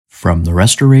From the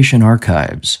Restoration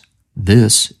Archives,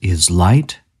 this is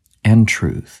Light and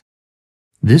Truth.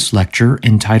 This lecture,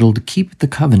 entitled Keep the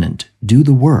Covenant, Do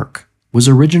the Work, was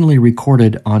originally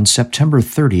recorded on September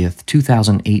 30th,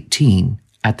 2018,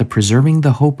 at the Preserving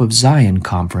the Hope of Zion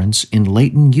Conference in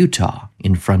Layton, Utah,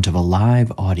 in front of a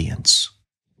live audience.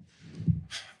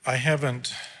 I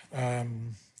haven't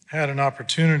had an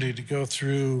opportunity to go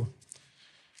through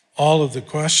all of the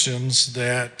questions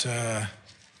that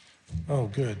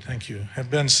have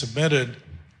been submitted.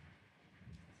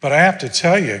 But I have to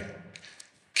tell you,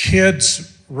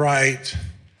 kids write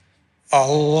a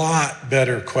lot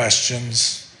better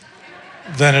questions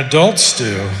than adults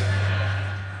do.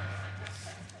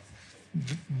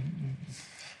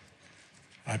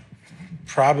 I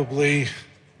probably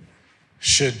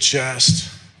should just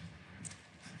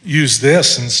use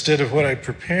this instead of what I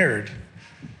prepared.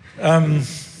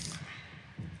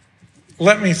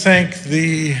 Let me thank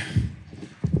the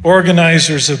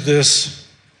organizers of this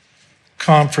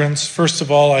conference. First of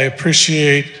all, I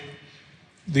appreciate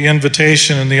the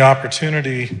invitation and the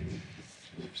opportunity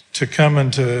to come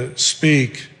and to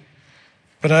speak.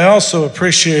 But I also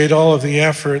appreciate all of the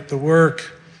effort, the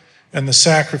work, and the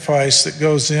sacrifice that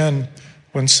goes in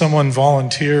when someone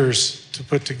volunteers to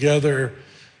put together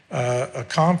a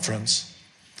conference,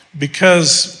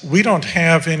 because we don't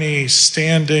have any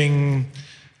standing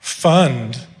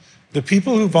fund. The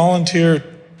people who volunteer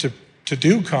to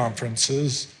do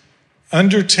conferences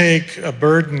undertake a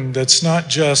burden that's not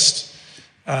just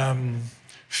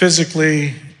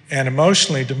physically and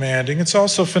emotionally demanding, it's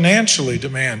also financially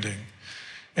demanding.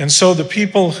 And so the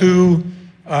people who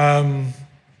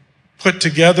put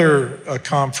together a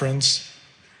conference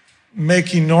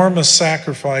make enormous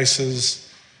sacrifices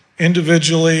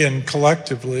individually and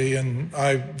collectively, and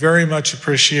I very much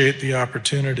appreciate the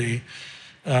opportunity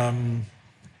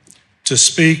to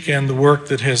speak and the work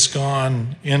that has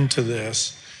gone into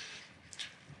this.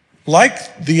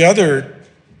 Like the other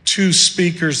two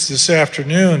speakers this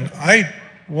afternoon, I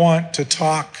want to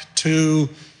talk to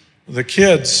the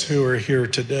kids who are here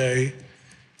today,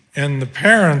 and the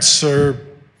parents are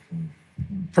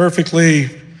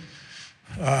perfectly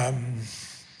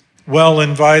well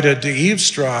invited to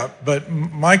eavesdrop, but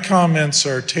my comments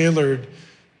are tailored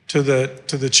to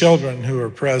the children who are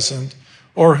present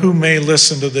or who may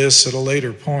listen to this at a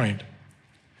later point.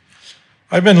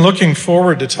 I've been looking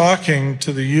forward to talking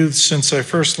to the youth since I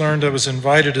first learned I was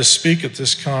invited to speak at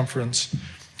this conference.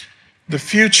 The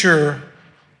future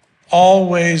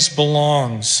always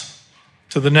belongs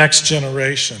to the next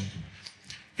generation.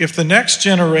 If the next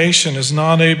generation is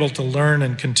not able to learn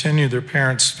and continue their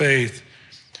parents' faith,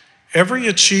 every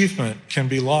achievement can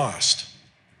be lost.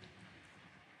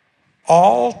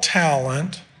 All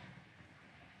talent,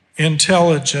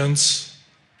 intelligence,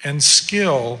 and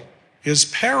skill is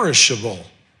perishable.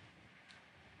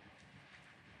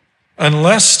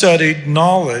 Unless studied,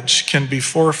 knowledge can be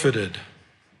forfeited.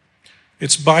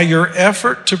 It's by your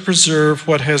effort to preserve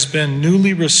what has been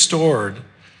newly restored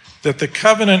that the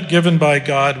covenant given by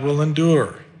God will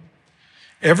endure.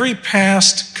 Every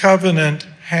past covenant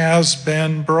has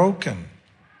been broken.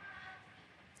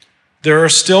 There are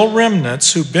still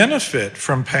remnants who benefit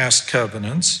from past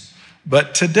covenants,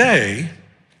 but today,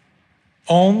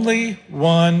 only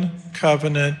one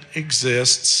covenant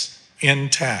exists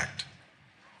intact.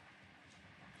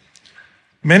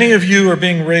 Many of you are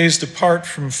being raised apart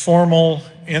from formal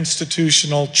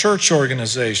institutional church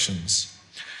organizations.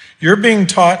 You're being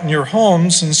taught in your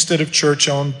homes instead of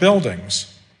church-owned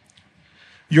buildings.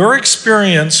 Your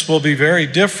experience will be very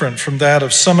different from that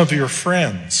of some of your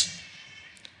friends.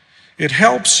 It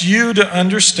helps you to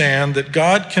understand that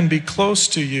God can be close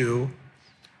to you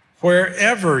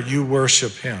wherever you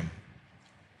worship Him.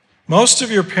 Most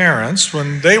of your parents,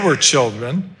 when they were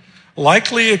children,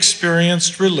 likely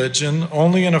experienced religion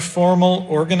only in a formal,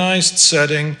 organized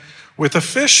setting with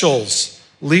officials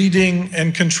leading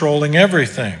and controlling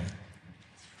everything.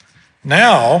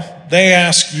 Now, they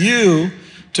ask you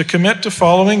to commit to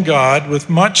following God with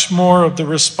much more of the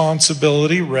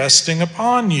responsibility resting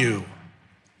upon you.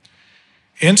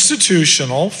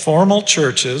 Institutional, formal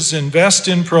churches invest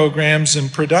in programs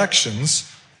and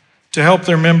productions to help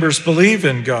their members believe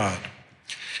in God.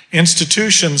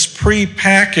 Institutions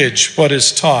pre-package what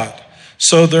is taught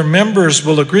so their members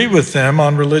will agree with them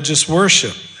on religious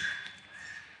worship.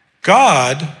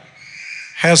 God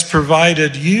has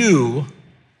provided you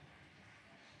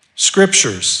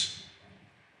scriptures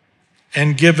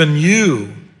and given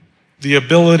you the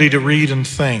ability to read and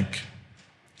think.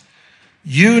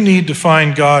 You need to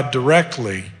find God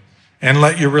directly and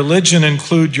let your religion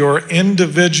include your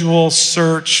individual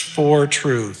search for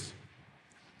truth.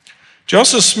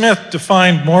 Joseph Smith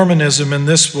defined Mormonism in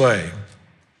this way.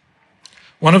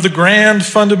 One of the grand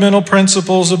fundamental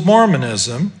principles of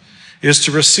Mormonism is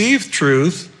to receive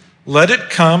truth, let it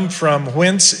come from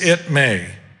whence it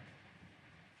may.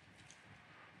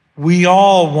 We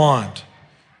all want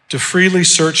to freely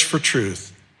search for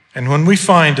truth, and when we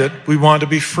find it, we want to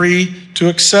be free to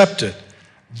accept it.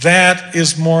 That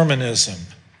is Mormonism.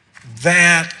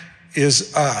 That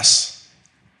is us.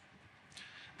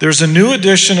 There's a new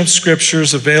edition of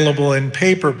scriptures available in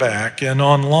paperback and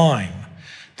online.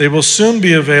 They will soon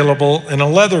be available in a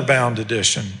leather-bound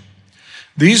edition.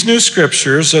 These new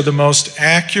scriptures are the most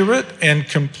accurate and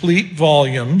complete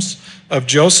volumes of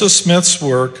Joseph Smith's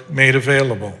work made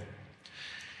available.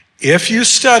 If you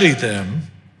study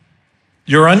them,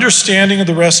 your understanding of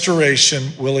the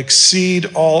restoration will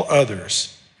exceed all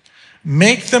others.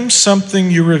 Make them something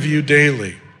you review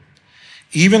daily,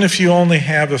 even if you only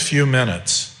have a few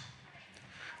minutes.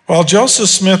 While Joseph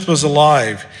Smith was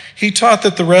alive, he taught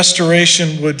that the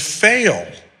restoration would fail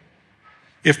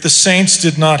if the saints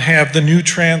did not have the new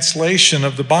translation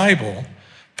of the Bible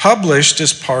published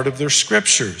as part of their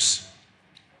scriptures.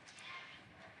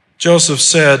 Joseph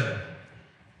said,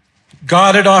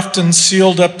 God had often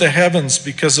sealed up the heavens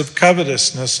because of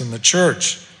covetousness in the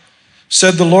church,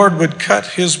 said the Lord would cut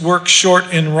his work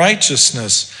short in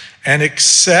righteousness, and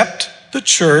except the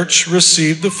church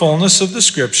received the fullness of the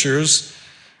scriptures,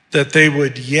 that they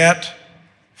would yet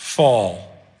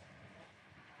fall.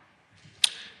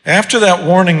 After that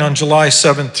warning on July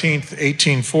 17th,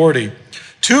 1840,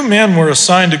 2 men were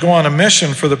assigned to go on a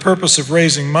mission for the purpose of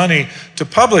raising money to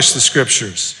publish the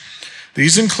scriptures.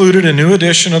 These included a new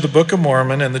edition of the Book of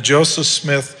Mormon and the Joseph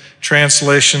Smith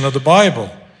translation of the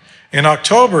Bible. In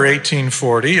October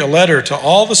 1840, a letter to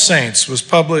all the saints was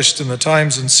published in the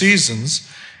Times and Seasons,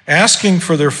 asking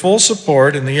for their full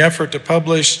support in the effort to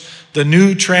publish the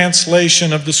new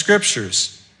translation of the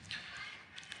scriptures.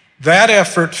 That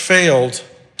effort failed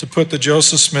to put the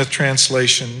Joseph Smith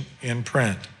translation in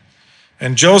print,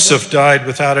 and Joseph died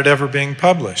without it ever being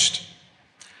published.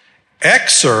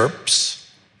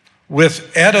 Excerpts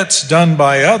with edits done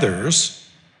by others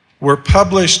were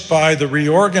published by the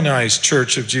Reorganized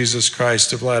Church of Jesus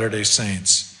Christ of Latter-day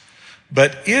Saints,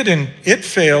 but it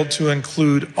failed to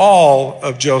include all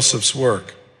of Joseph's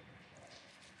work.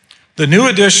 The new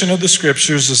edition of the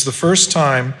scriptures is the first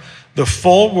time the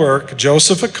full work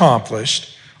Joseph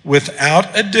accomplished,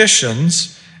 without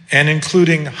additions and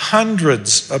including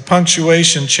hundreds of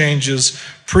punctuation changes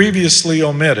previously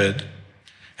omitted,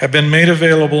 have been made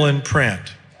available in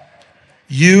print.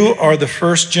 You are the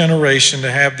first generation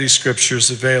to have these scriptures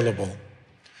available.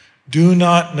 Do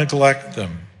not neglect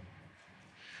them.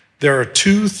 There are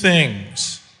 2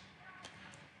 things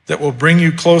that will bring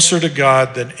you closer to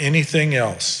God than anything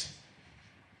else.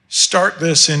 Start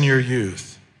this in your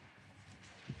youth.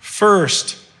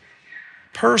 First,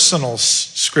 personal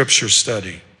scripture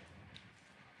study.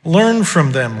 Learn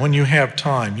from them when you have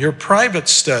time. Your private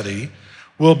study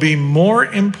will be more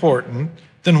important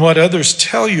than what others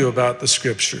tell you about the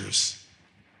scriptures.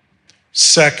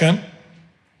 Second,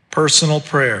 personal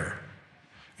prayer.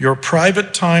 Your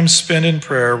private time spent in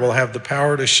prayer will have the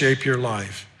power to shape your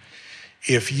life.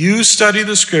 If you study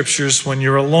the scriptures when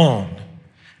you're alone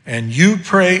and you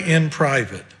pray in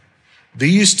private,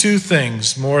 these 2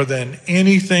 things, more than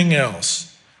anything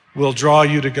else, will draw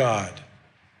you to God.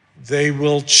 They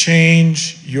will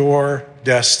change your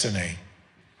destiny.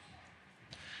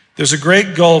 There's a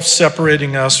great gulf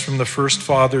separating us from the first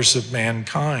fathers of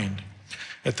mankind.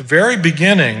 At the very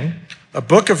beginning, a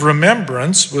book of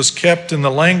remembrance was kept in the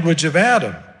language of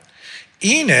Adam.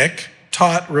 Enoch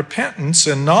taught repentance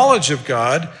and knowledge of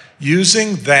God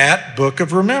using that book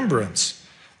of remembrance.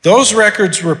 Those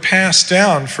records were passed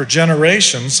down for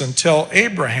generations until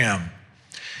Abraham.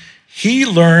 He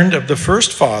learned of the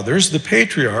first fathers, the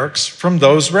patriarchs, from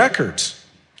those records.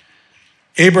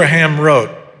 Abraham wrote,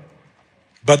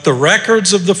 "But the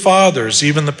records of the fathers,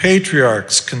 even the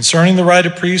patriarchs, concerning the right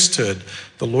of priesthood,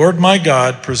 the Lord my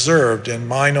God preserved in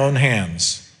mine own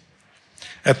hands."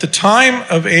 At the time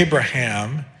of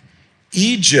Abraham,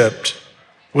 Egypt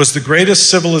was the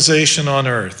greatest civilization on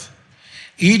earth.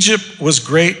 Egypt was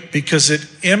great because it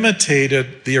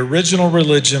imitated the original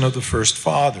religion of the first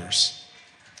fathers.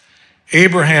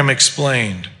 Abraham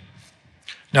explained,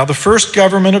 "Now the first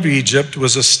government of Egypt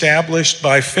was established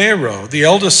by Pharaoh, the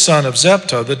eldest son of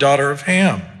Zepta, the daughter of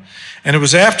Ham. And it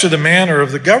was after the manner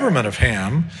of the government of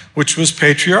Ham, which was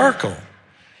patriarchal.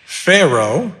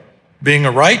 Pharaoh, being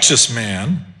a righteous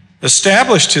man,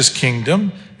 established his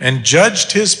kingdom and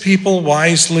judged his people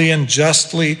wisely and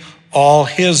justly all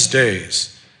his days.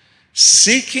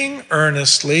 seeking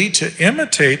earnestly to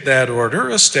imitate that order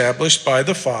established by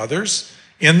the fathers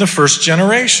in the first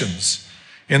generations,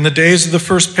 in the days of the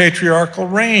first patriarchal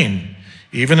reign,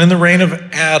 even in the reign of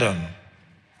Adam,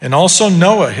 and also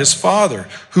Noah, his father,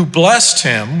 who blessed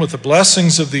him with the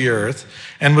blessings of the earth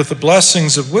and with the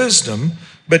blessings of wisdom,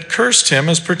 but cursed him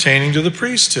as pertaining to the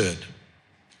priesthood.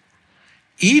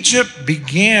 Egypt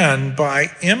began by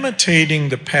imitating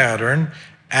the pattern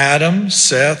Adam,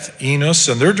 Seth, Enos,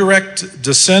 and their direct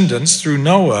descendants through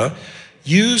Noah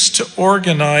used to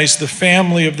organize the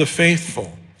family of the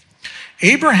faithful.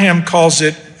 Abraham calls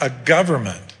it a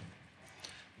government,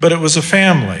 but it was a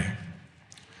family.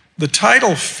 The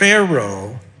title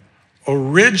Pharaoh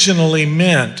originally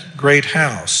meant great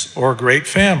house or great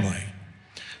family,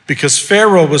 because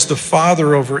Pharaoh was the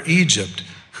father over Egypt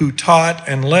who taught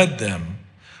and led them.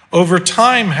 Over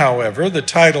time, however, the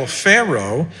title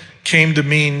Pharaoh came to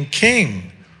mean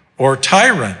king or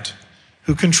tyrant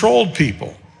who controlled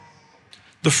people.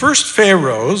 The first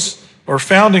pharaohs, or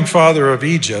founding father of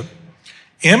Egypt,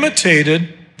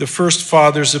 imitated the first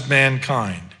fathers of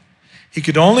mankind. He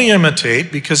could only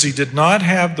imitate because he did not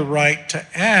have the right to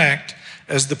act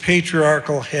as the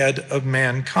patriarchal head of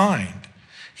mankind.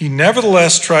 He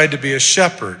nevertheless tried to be a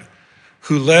shepherd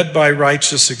who led by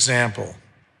righteous example.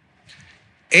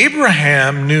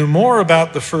 Abraham knew more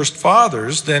about the first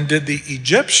fathers than did the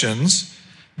Egyptians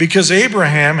because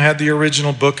Abraham had the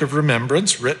original book of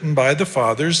remembrance written by the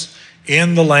fathers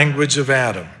in the language of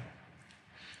Adam.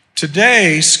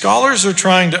 Today, scholars are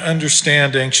trying to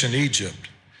understand ancient Egypt.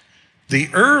 The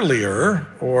earlier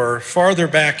or farther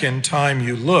back in time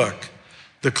you look,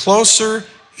 the closer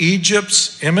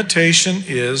Egypt's imitation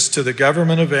is to the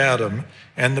government of Adam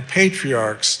and the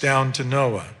patriarchs down to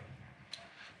Noah.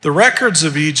 The records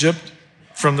of Egypt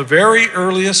from the very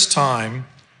earliest time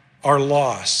are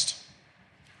lost,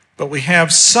 but we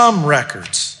have some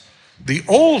records. The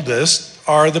oldest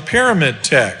are the pyramid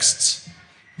texts.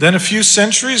 Then a few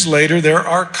centuries later, there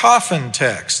are coffin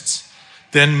texts.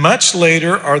 Then much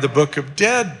later are the Book of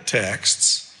Dead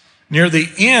texts. Near the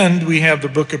end, we have the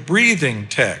Book of Breathing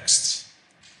texts.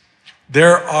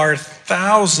 There are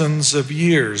thousands of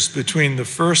years between the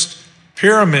first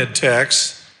pyramid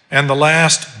texts and the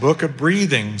last Book of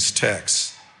Breathings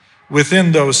text.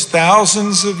 Within those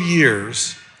thousands of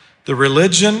years, the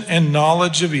religion and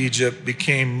knowledge of Egypt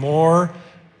became more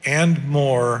and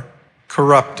more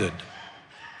corrupted.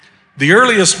 The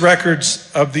earliest records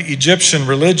of the Egyptian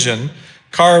religion,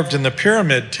 carved in the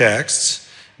pyramid texts,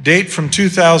 date from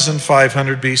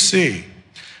 2500 BC.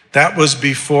 That was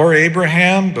before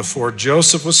Abraham, before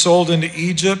Joseph was sold into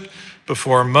Egypt,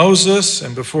 before Moses,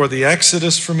 and before the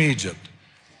Exodus from Egypt.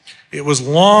 It was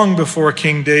long before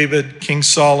King David, King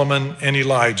Solomon, and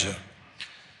Elijah.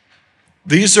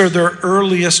 These are their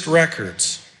earliest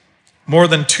records. More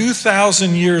than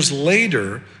 2,000 years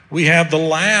later, we have the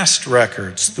last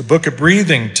records, the Book of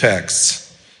Breathing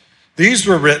texts. These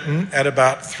were written at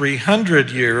about 300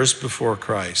 years before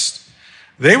Christ.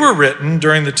 They were written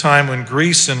during the time when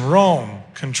Greece and Rome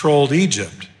controlled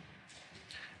Egypt.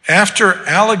 After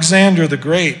Alexander the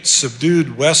Great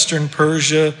subdued Western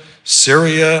Persia,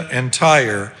 Syria, and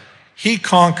Tyre, he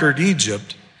conquered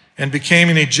Egypt and became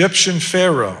an Egyptian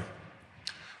pharaoh.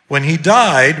 When he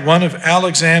died, one of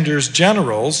Alexander's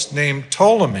generals, named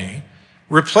Ptolemy,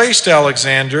 replaced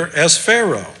Alexander as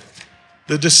pharaoh.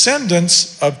 The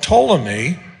descendants of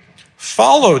Ptolemy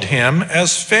followed him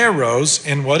as pharaohs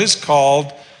in what is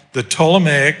called the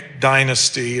Ptolemaic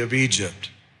dynasty of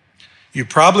Egypt. You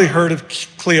probably heard of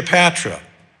Cleopatra.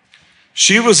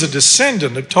 She was a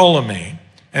descendant of Ptolemy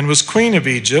and was queen of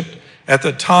Egypt at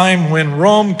the time when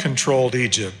Rome controlled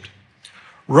Egypt.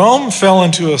 Rome fell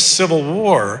into a civil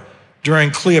war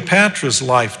during Cleopatra's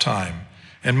lifetime,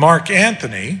 and Mark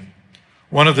Antony,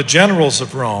 one of the generals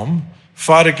of Rome,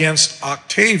 fought against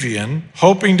Octavian,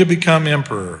 hoping to become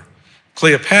emperor.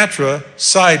 Cleopatra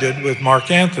sided with Mark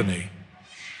Antony.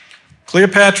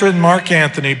 Cleopatra and Mark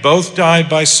Antony both died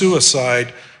by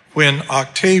suicide when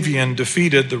Octavian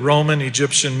defeated the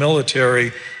Roman-Egyptian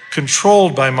military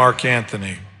controlled by Mark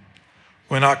Antony.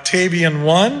 When Octavian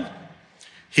won,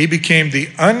 he became the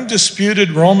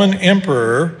undisputed Roman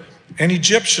emperor and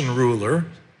Egyptian ruler,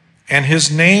 and his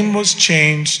name was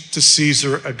changed to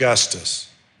Caesar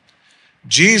Augustus.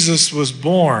 Jesus was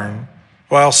born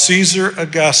while Caesar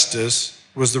Augustus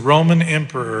was the Roman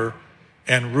emperor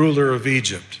and ruler of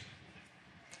Egypt.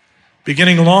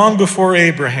 Beginning long before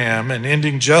Abraham and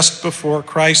ending just before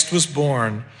Christ was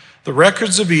born, the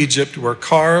records of Egypt were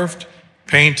carved,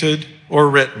 painted, or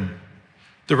written.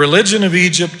 The religion of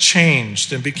Egypt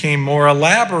changed and became more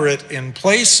elaborate in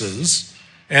places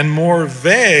and more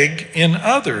vague in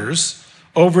others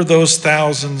over those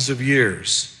thousands of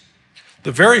years.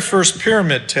 The very first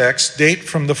pyramid texts date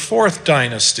from the 4th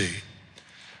dynasty.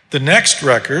 The next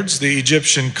records, the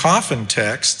Egyptian coffin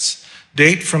texts,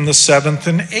 date from the 7th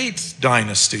and 8th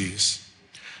dynasties.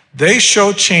 They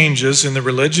show changes in the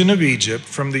religion of Egypt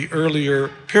from the earlier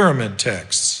pyramid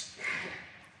texts.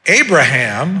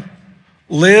 Abraham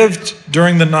lived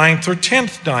during the 9th or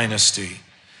 10th dynasty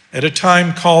at a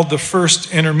time called the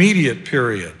First Intermediate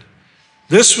Period.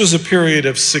 This was a period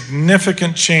of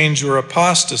significant change or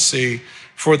apostasy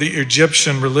for the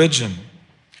Egyptian religion.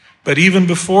 But even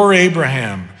before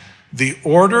Abraham, the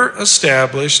order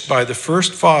established by the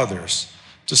first fathers,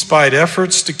 despite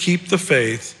efforts to keep the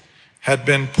faith, had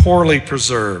been poorly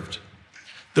preserved.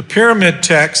 The pyramid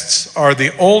texts are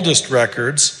the oldest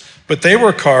records, but they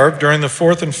were carved during the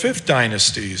 4th and 5th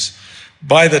dynasties.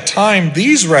 By the time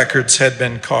these records had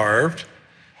been carved,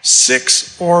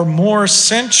 6 or more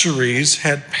centuries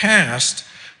had passed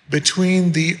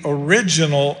between the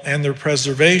original and their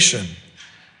preservation.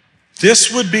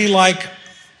 This would be like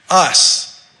us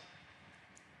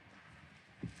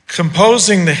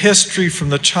composing the history from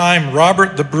the time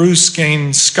Robert the Bruce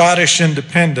gained Scottish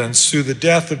independence through the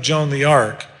death of Joan the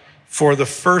Arc for the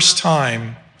first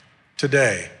time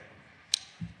today.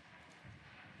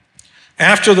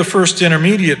 After the First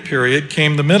Intermediate Period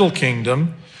came the Middle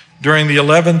Kingdom during the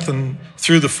 11th and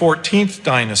through the 14th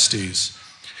dynasties.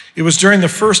 It was during the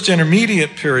First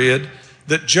Intermediate Period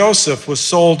that Joseph was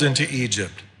sold into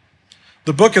Egypt.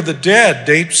 The Book of the Dead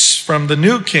dates from the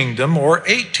New Kingdom or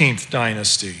 18th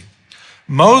dynasty.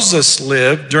 Moses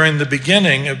lived during the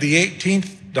beginning of the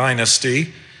 18th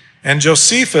dynasty, and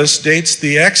Josephus dates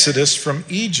the Exodus from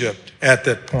Egypt at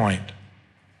that point.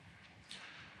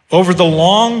 Over the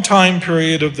long time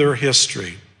period of their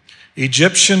history,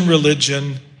 Egyptian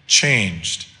religion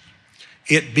changed.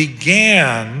 It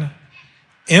began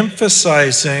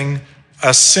emphasizing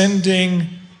ascending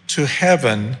to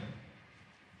heaven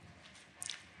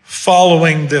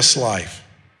following this life.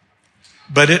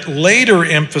 But it later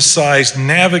emphasized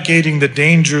navigating the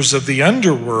dangers of the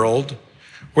underworld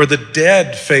where the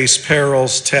dead face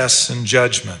perils, tests, and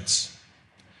judgments.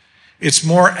 It's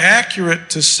more accurate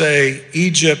to say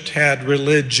Egypt had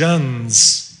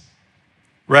religions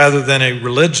rather than a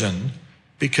religion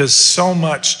because so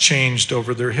much changed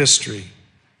over their history.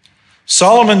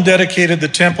 Solomon dedicated the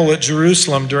temple at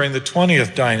Jerusalem during the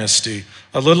 20th dynasty,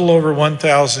 a little over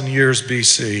 1,000 years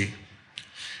BC.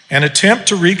 An attempt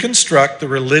to reconstruct the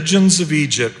religions of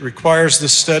Egypt requires the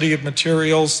study of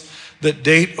materials that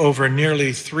date over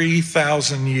nearly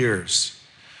 3,000 years.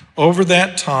 Over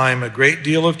that time, a great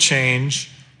deal of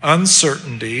change,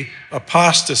 uncertainty,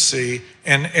 apostasy,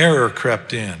 and error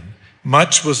crept in.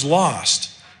 Much was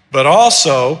lost, but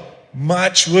also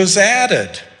much was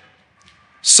added.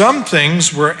 Some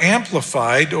things were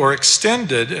amplified or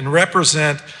extended and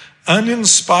represent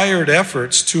uninspired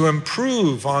efforts to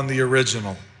improve on the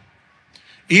original.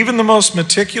 Even the most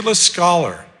meticulous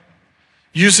scholar,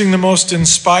 using the most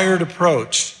inspired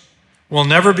approach, will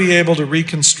never be able to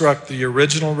reconstruct the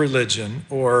original religion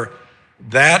or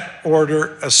that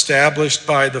order established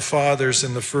by the fathers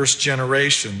in the first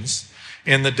generations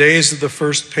in the days of the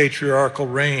first patriarchal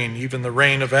reign, even the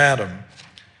reign of Adam.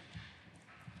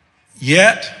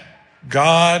 Yet,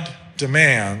 God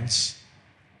demands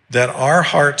that our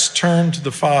hearts turn to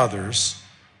the fathers,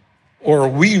 or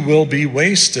we will be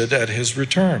wasted at his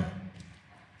return.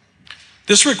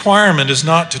 This requirement is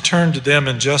not to turn to them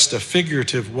in just a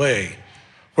figurative way,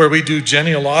 where we do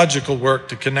genealogical work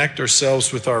to connect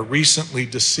ourselves with our recently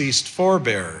deceased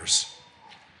forebears.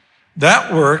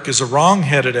 That work is a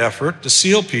wrong-headed effort to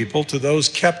seal people to those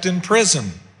kept in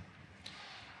prison.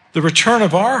 The return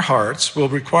of our hearts will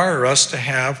require us to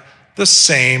have the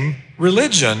same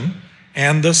religion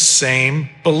and the same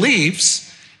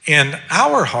beliefs in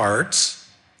our hearts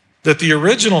that the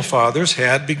original fathers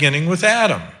had beginning with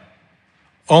Adam.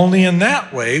 Only in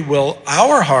that way will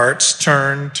our hearts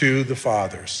turn to the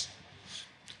fathers.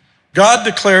 God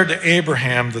declared to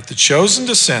Abraham that the chosen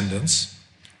descendants,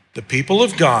 the people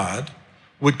of God,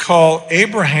 would call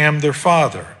Abraham their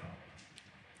father.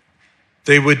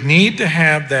 They would need to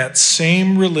have that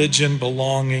same religion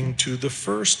belonging to the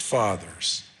first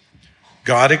fathers.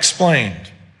 God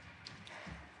explained,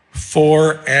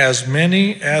 "For as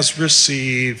many as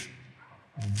receive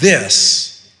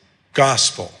this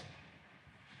gospel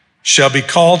shall be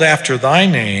called after thy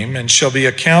name, and shall be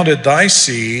accounted thy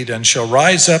seed, and shall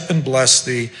rise up and bless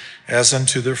thee as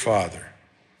unto their father."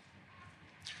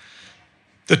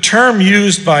 The term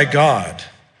used by God,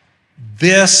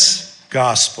 this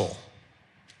gospel,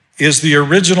 is the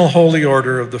original holy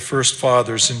order of the first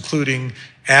fathers, including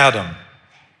Adam,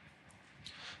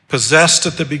 possessed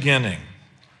at the beginning.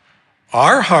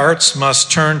 Our hearts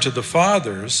must turn to the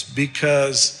fathers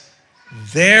because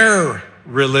their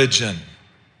religion,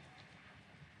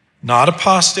 not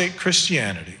apostate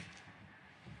Christianity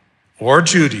or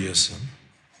Judaism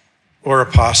or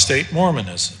apostate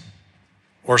Mormonism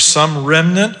or some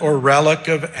remnant or relic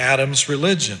of Adam's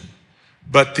religion,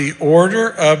 but the order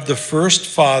of the first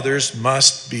fathers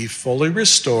must be fully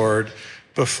restored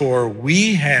before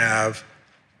we have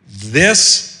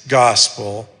this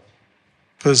gospel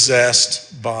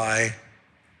possessed by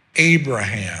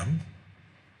Abraham,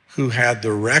 who had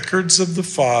the records of the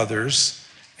fathers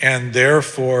and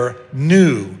therefore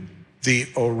knew the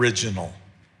original.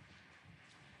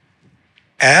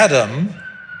 Adam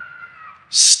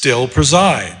still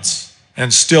presides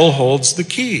and still holds the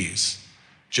keys.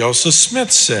 Joseph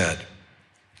Smith said,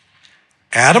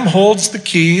 Adam holds the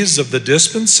keys of the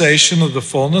dispensation of the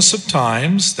fullness of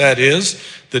times, that is,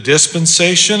 the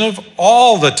dispensation of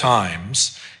all the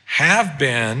times have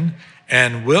been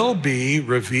and will be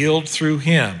revealed through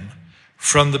him,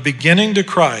 from the beginning to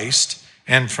Christ,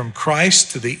 and from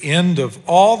Christ to the end of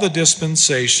all the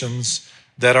dispensations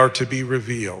that are to be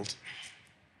revealed.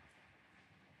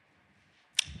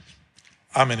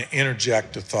 I'm going to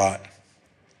interject a thought.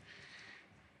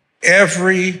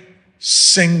 Every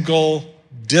single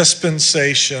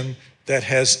dispensation that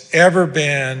has ever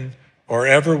been or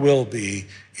ever will be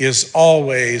is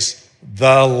always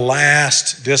the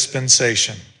last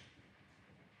dispensation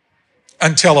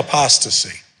until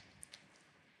apostasy.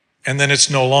 And then it's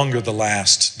no longer the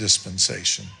last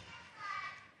dispensation.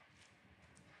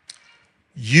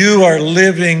 You are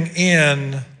living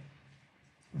in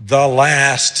the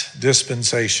last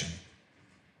dispensation.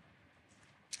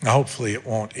 Now, hopefully it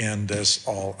won't end as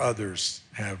all others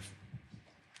have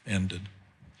ended.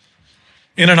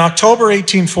 In an October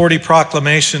 1840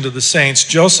 proclamation to the saints,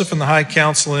 Joseph and the High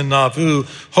Council in Nauvoo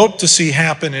hoped to see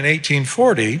happen in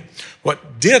 1840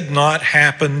 what did not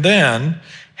happen then,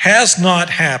 has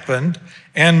not happened,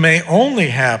 and may only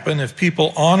happen if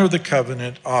people honor the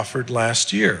covenant offered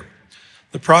last year.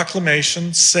 The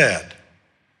proclamation said,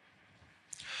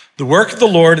 "The work of the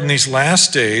Lord in these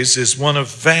last days is one of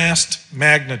vast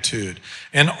magnitude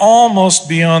and almost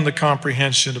beyond the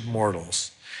comprehension of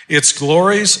mortals. Its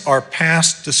glories are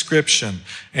past description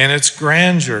and its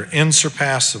grandeur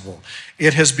insurpassable.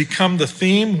 It has become the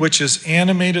theme which has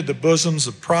animated the bosoms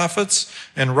of prophets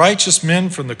and righteous men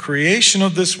from the creation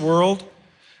of this world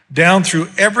down through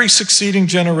every succeeding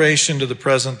generation to the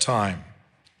present time.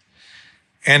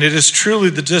 And it is truly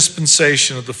the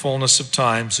dispensation of the fullness of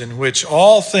times in which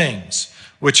all things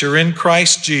which are in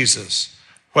Christ Jesus,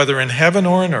 whether in heaven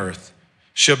or in earth,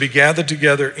 shall be gathered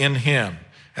together in him,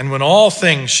 and when all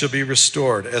things shall be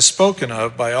restored, as spoken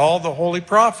of by all the holy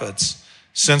prophets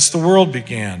since the world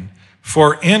began.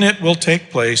 For in it will take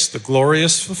place the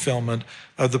glorious fulfillment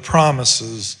of the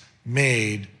promises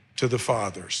made to the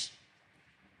fathers."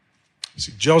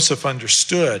 See, Joseph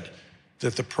understood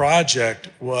that the project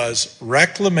was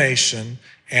reclamation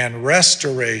and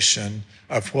restoration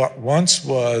of what once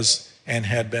was and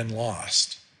had been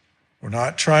lost. We're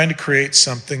not trying to create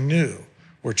something new.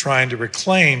 We're trying to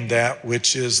reclaim that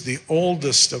which is the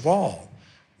oldest of all,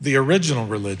 the original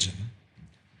religion.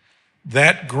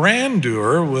 That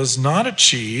grandeur was not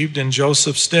achieved in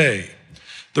Joseph's day.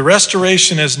 The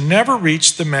restoration has never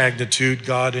reached the magnitude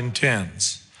God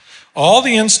intends. All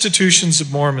the institutions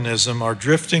of Mormonism are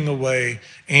drifting away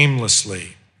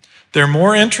aimlessly. They're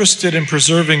more interested in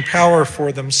preserving power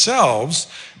for themselves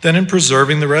than in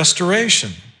preserving the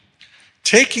restoration.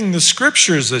 Taking the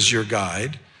scriptures as your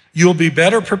guide, you'll be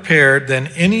better prepared than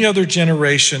any other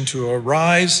generation to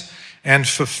arise and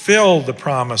fulfill the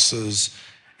promises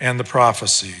and the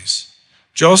prophecies.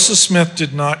 Joseph Smith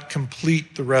did not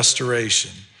complete the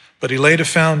restoration, but he laid a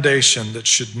foundation that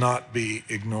should not be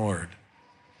ignored.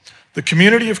 The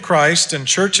Community of Christ and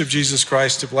Church of Jesus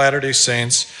Christ of Latter-day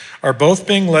Saints are both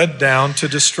being led down to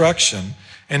destruction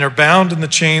and are bound in the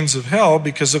chains of hell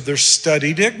because of their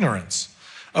studied ignorance.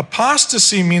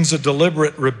 Apostasy means a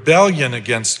deliberate rebellion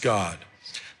against God.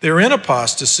 They're in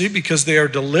apostasy because they are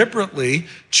deliberately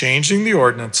changing the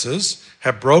ordinances,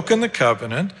 have broken the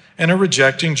covenant, and are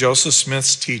rejecting Joseph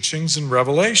Smith's teachings and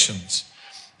revelations.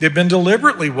 They've been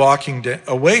deliberately walking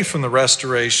away from the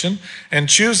restoration and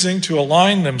choosing to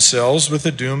align themselves with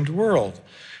a doomed world.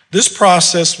 This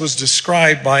process was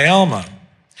described by Alma.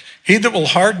 "He that will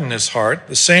harden his heart,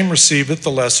 the same receiveth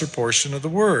the lesser portion of the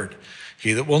word.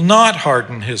 He that will not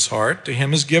harden his heart, to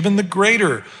him is given the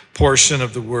greater portion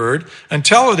of the word,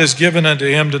 until it is given unto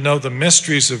him to know the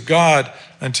mysteries of God,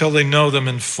 until they know them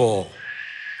in full.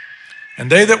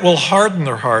 And they that will harden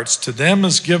their hearts, to them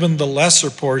is given the lesser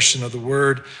portion of the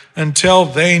word, until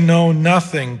they know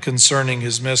nothing concerning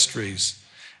his mysteries.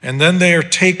 And then they are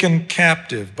taken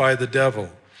captive by the devil,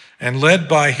 and led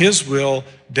by his will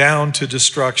down to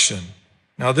destruction.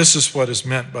 Now this is what is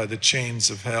meant by the chains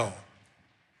of hell.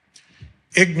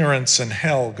 Ignorance and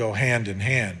hell go hand in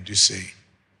hand, you see.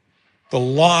 The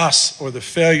loss or the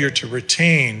failure to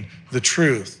retain the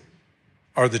truth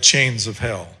are the chains of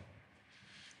hell.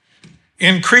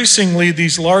 Increasingly,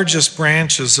 these largest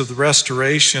branches of the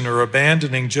restoration are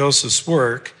abandoning Joseph's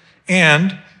work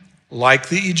and, like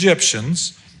the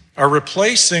Egyptians, are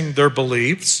replacing their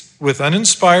beliefs with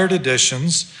uninspired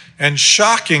additions and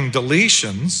shocking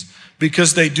deletions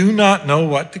because they do not know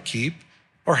what to keep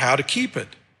or how to keep it.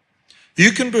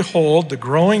 You can behold the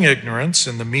growing ignorance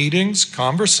in the meetings,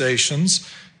 conversations,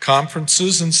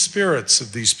 conferences, and spirits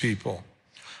of these people.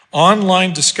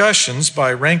 Online discussions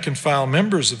by rank and file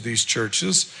members of these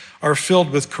churches are filled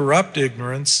with corrupt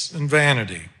ignorance and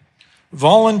vanity.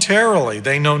 Voluntarily,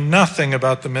 they know nothing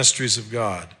about the mysteries of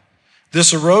God.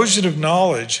 This erosion of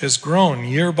knowledge has grown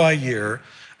year by year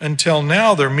until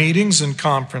now their meetings and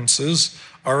conferences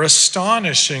are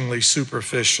astonishingly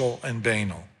superficial and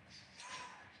banal.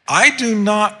 I do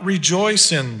not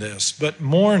rejoice in this, but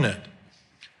mourn it.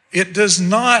 It does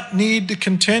not need to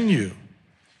continue.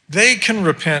 They can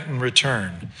repent and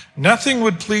return. Nothing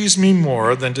would please me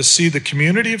more than to see the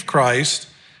community of Christ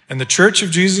and the Church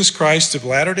of Jesus Christ of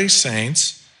Latter-day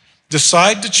Saints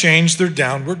decide to change their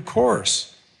downward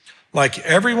course. Like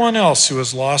everyone else who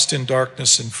is lost in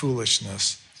darkness and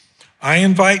foolishness, I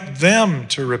invite them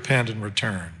to repent and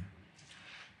return.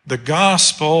 The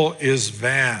gospel is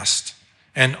vast,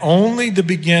 and only the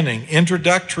beginning,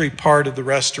 introductory part of the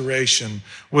restoration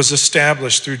was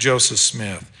established through Joseph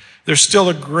Smith. There's still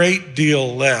a great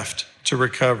deal left to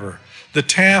recover. The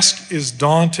task is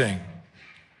daunting.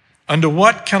 Unto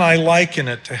what can I liken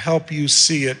it to help you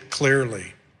see it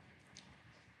clearly?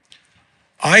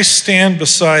 I stand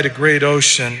beside a great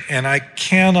ocean, and I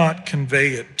cannot convey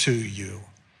it to you.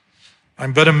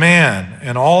 I'm but a man,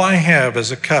 and all I have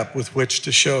is a cup with which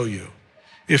to show you.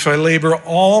 If I labor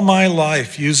all my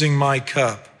life using my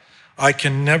cup, I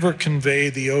can never convey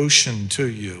the ocean to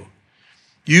you.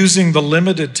 Using the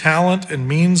limited talent and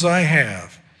means I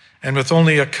have, and with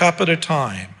only a cup at a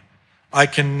time, I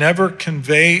can never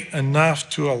convey enough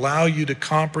to allow you to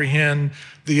comprehend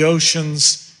the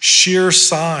ocean's sheer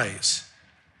size.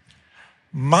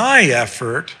 My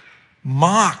effort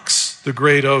mocks the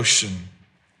great ocean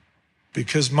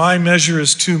because my measure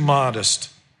is too modest,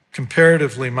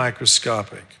 comparatively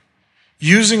microscopic.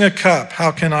 Using a cup,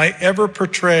 how can I ever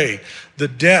portray the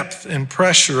depth and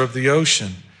pressure of the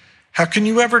ocean? How can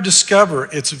you ever discover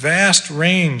its vast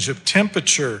range of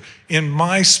temperature in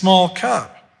my small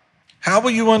cup? How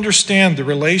will you understand the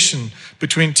relation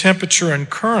between temperature and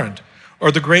current,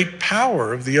 or the great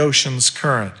power of the ocean's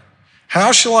current?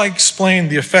 How shall I explain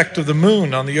the effect of the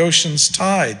moon on the ocean's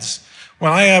tides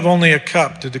when I have only a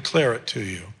cup to declare it to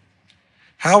you?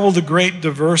 How will the great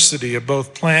diversity of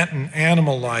both plant and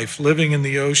animal life living in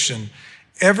the ocean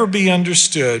ever be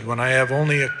understood when I have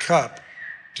only a cup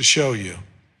to show you?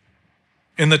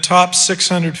 In the top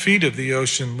 600 feet of the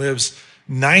ocean lives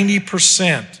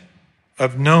 90%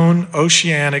 of known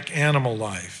oceanic animal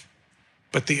life,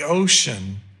 but the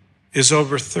ocean is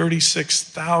over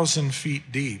 36,000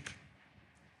 feet deep.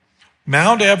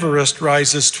 Mount Everest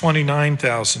rises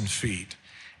 29,000 feet,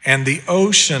 and the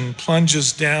ocean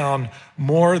plunges down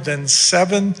more than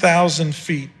 7,000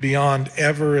 feet beyond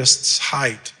Everest's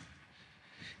height.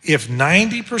 If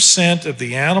 90% of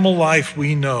the animal life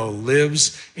we know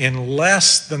lives in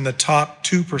less than the top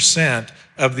 2%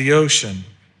 of the ocean,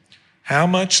 how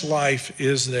much life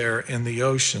is there in the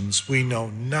oceans we know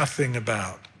nothing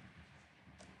about?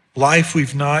 Life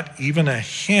we've not even a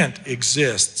hint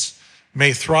exists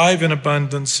may thrive in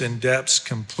abundance in depths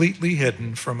completely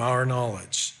hidden from our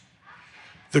knowledge.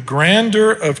 The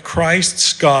grandeur of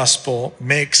Christ's gospel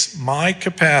makes my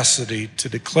capacity to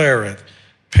declare it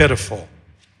pitiful.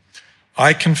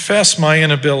 I confess my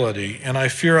inability, and I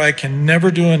fear I can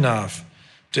never do enough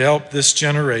to help this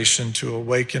generation to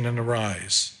awaken and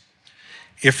arise.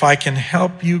 If I can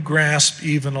help you grasp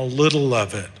even a little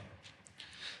of it,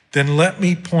 then let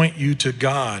me point you to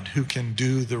God who can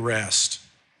do the rest.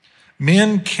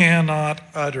 Men cannot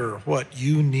utter what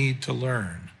you need to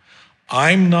learn.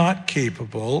 I'm not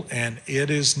capable, and it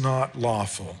is not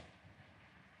lawful.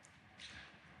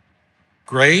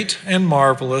 Great and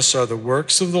marvelous are the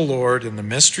works of the Lord and the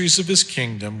mysteries of his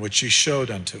kingdom, which he showed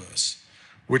unto us,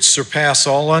 which surpass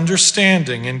all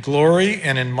understanding in glory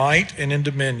and in might and in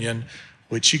dominion,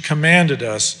 which he commanded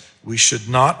us we should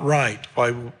not write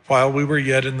while we were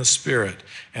yet in the Spirit,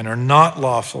 and are not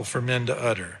lawful for men to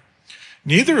utter.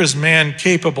 Neither is man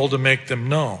capable to make them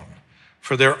known,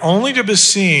 for they're only to be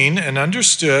seen and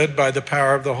understood by the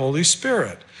power of the Holy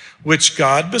Spirit, which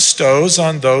God bestows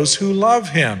on those who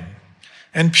love him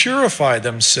and purify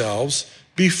themselves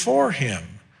before him,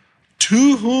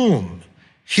 to whom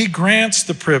he grants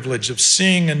the privilege of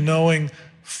seeing and knowing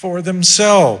for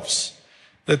themselves,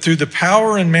 that through the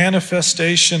power and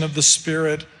manifestation of the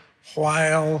Spirit,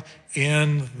 while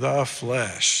in the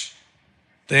flesh,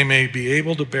 they may be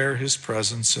able to bear his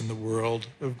presence in the world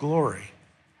of glory.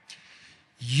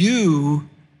 You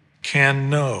can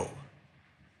know.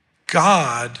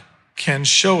 God can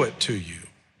show it to you.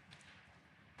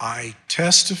 I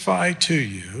testify to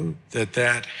you that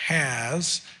that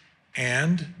has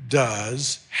and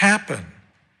does happen.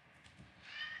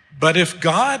 But if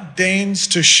God deigns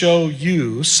to show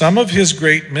you some of his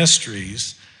great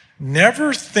mysteries,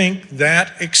 never think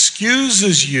that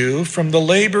excuses you from the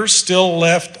labor still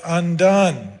left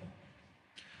undone.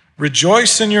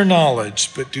 Rejoice in your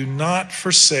knowledge, but do not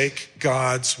forsake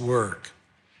God's work.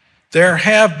 There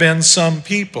have been some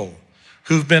people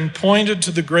who've been pointed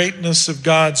to the greatness of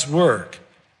God's work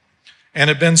and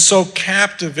have been so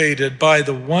captivated by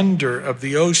the wonder of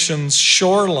the ocean's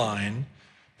shoreline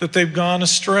that they've gone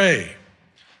astray.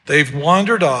 They've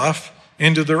wandered off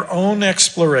into their own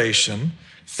exploration,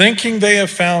 thinking they have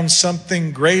found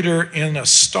something greater in a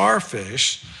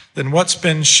starfish than what's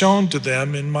been shown to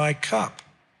them in my cup.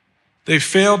 They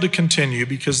failed to continue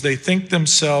because they think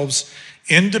themselves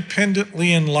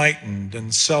independently enlightened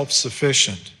and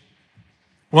self-sufficient.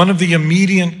 One of the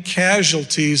immediate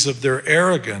casualties of their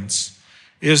arrogance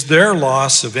is their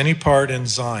loss of any part in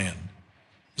Zion.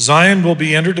 Zion will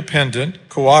be interdependent,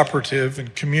 cooperative,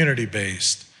 and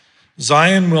community-based.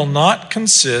 Zion will not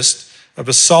consist of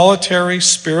a solitary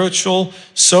spiritual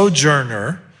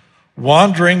sojourner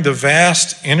wandering the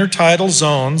vast intertidal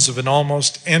zones of an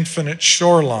almost infinite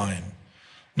shoreline.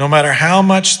 No matter how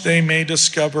much they may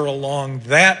discover along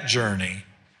that journey,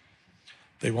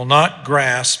 they will not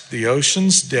grasp the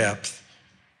ocean's depth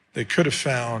they could have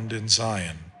found in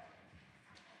Zion.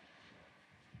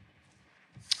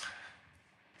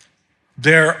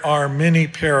 There are many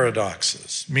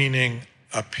paradoxes, meaning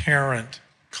apparent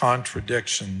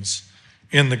contradictions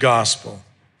in the gospel.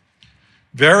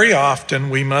 Very often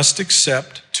we must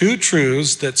accept two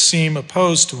truths that seem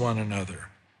opposed to one another.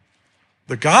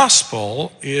 The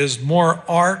gospel is more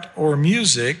art or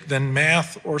music than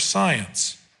math or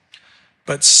science.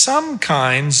 But some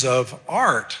kinds of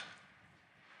art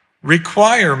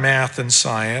require math and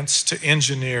science to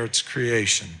engineer its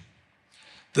creation.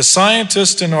 The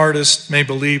scientist and artist may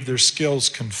believe their skills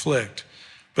conflict,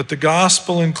 but the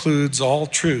gospel includes all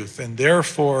truth and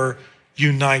therefore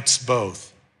unites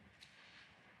both.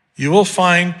 You will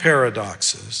find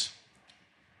paradoxes.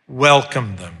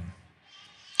 Welcome them.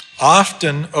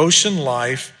 Often ocean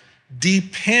life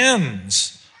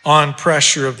depends on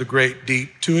pressure of the great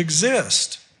deep to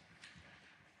exist.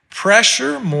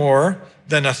 Pressure more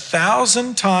than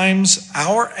 1,000 times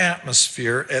our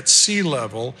atmosphere at sea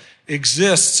level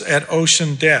exists at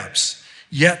ocean depths,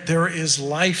 yet there is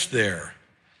life there.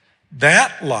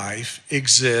 That life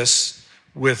exists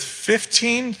with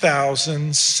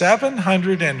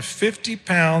 15,750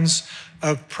 pounds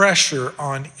of pressure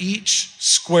on each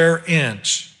square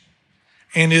inch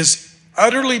and is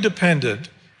utterly dependent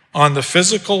on the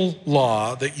physical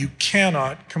law that you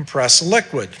cannot compress a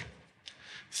liquid.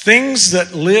 Things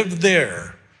that live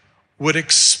there would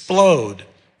explode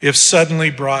if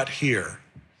suddenly brought here.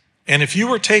 And if you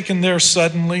were taken there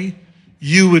suddenly,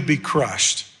 you would be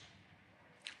crushed.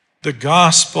 The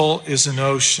gospel is an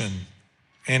ocean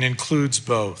and includes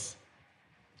both.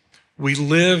 We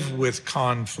live with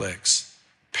conflicts,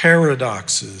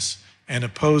 paradoxes, and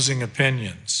opposing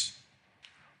opinions.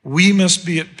 We must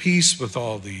be at peace with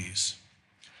all these.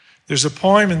 There's a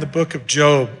poem in the book of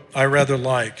Job I rather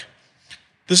like.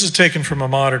 This is taken from a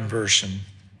modern version.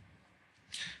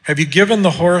 Have you given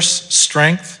the horse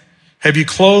strength? Have you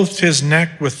clothed his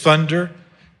neck with thunder?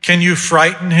 Can you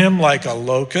frighten him like a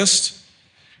locust?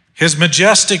 His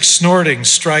majestic snorting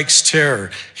strikes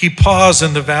terror. He paws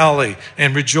in the valley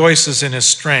and rejoices in his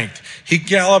strength. He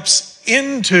gallops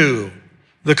into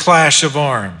the clash of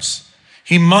arms.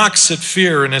 He mocks at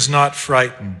fear and is not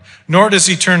frightened, nor does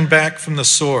he turn back from the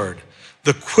sword.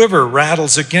 The quiver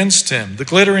rattles against him, the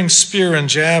glittering spear and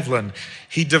javelin.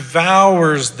 He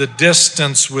devours the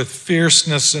distance with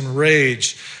fierceness and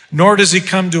rage, nor does he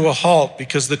come to a halt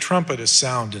because the trumpet is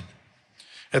sounded.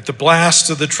 At the blast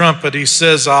of the trumpet, he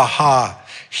says, "Aha!"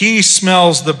 He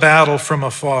smells the battle from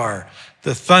afar,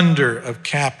 the thunder of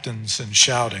captains and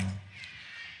shouting.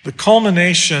 The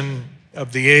culmination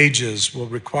of the ages will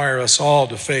require us all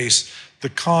to face the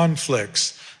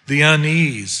conflicts, the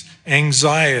unease,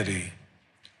 anxiety,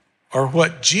 or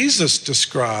what Jesus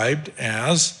described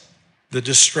as the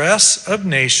distress of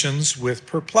nations with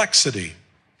perplexity.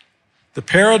 The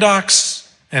paradox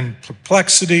and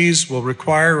perplexities will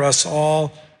require us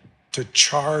all to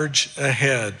charge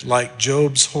ahead like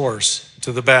Job's horse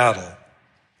to the battle.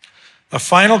 A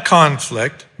final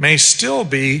conflict may still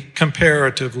be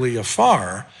comparatively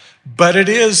afar, but it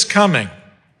is coming.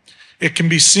 It can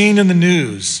be seen in the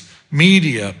news,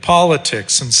 media,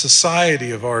 politics, and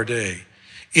society of our day.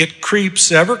 It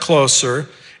creeps ever closer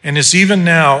and is even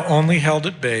now only held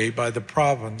at bay by the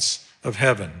providence of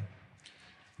heaven.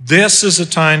 This is a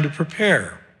time to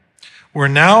prepare. We're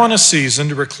now in a season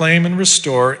to reclaim and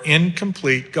restore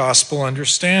incomplete gospel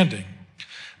understanding.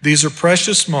 These are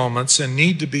precious moments and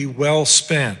need to be well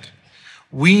spent.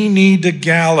 We need to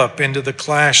gallop into the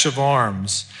clash of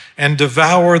arms and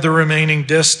devour the remaining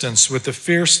distance with the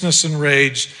fierceness and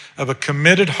rage of a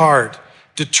committed heart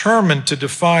determined to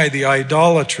defy the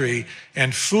idolatry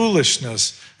and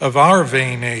foolishness of our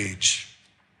vain age.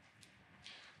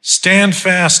 Stand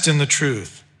fast in the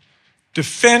truth.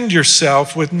 Defend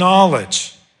yourself with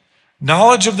knowledge.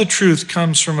 Knowledge of the truth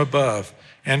comes from above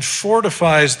and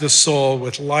fortifies the soul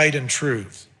with light and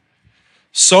truth.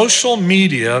 Social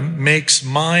media makes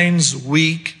minds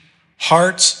weak,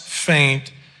 hearts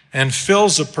faint, and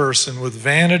fills a person with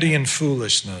vanity and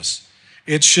foolishness.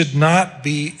 It should not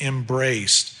be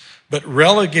embraced, but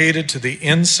relegated to the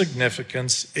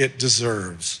insignificance it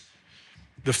deserves.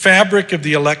 The fabric of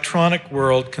the electronic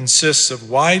world consists of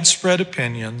widespread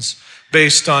opinions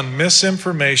based on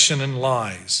misinformation and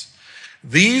lies.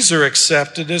 These are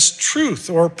accepted as truth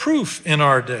or proof in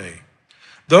our day.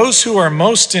 Those who are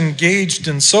most engaged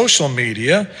in social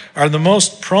media are the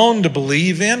most prone to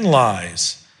believe in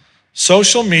lies.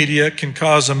 Social media can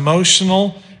cause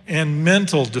emotional and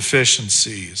mental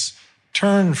deficiencies.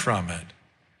 Turn from it.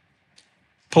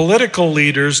 Political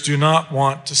leaders do not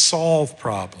want to solve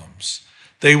problems.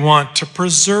 They want to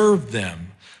preserve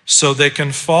them so they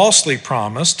can falsely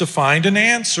promise to find an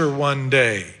answer one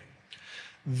day.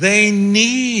 They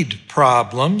need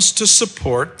problems to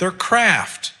support their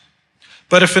craft.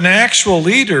 But if an actual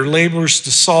leader labors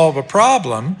to solve a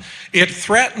problem, it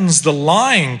threatens the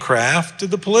lying craft of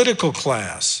the political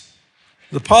class.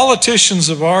 The politicians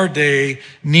of our day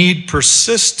need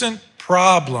persistent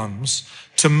problems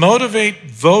to motivate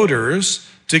voters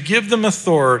to give them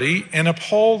authority and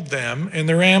uphold them in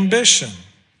their ambition.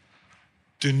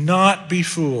 Do not be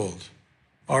fooled.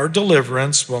 Our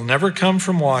deliverance will never come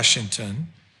from Washington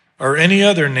or any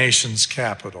other nation's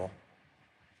capital.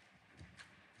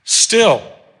 Still,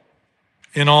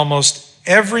 in almost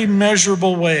every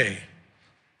measurable way,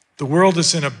 the world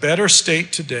is in a better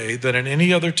state today than at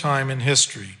any other time in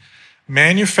history.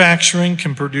 Manufacturing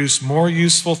can produce more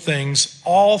useful things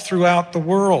all throughout the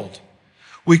world.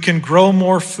 We can grow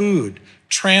more food,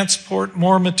 transport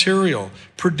more material,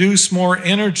 produce more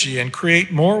energy, and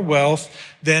create more wealth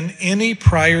than any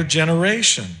prior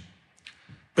generation.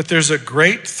 But there's a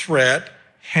great threat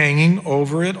hanging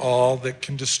over it all that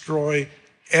can destroy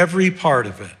every part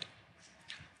of it: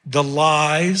 the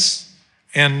lies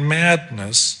and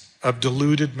madness of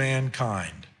deluded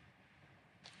mankind.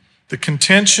 The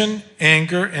contention,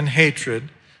 anger, and hatred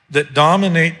that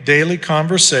dominate daily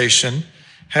conversation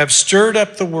have stirred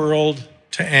up the world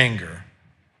to anger.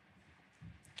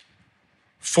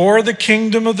 For the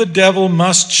kingdom of the devil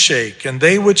must shake, and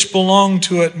they which belong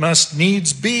to it must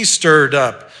needs be stirred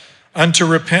up unto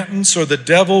repentance, or the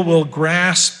devil will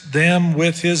grasp them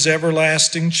with his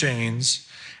everlasting chains,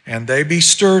 and they be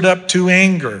stirred up to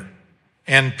anger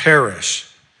and perish.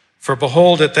 For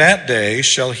behold, at that day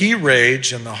shall he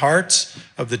rage in the hearts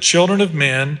of the children of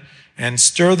men and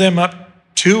stir them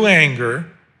up to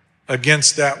anger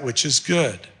against that which is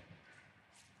good.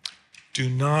 Do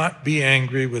not be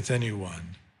angry with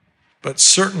anyone, but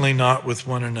certainly not with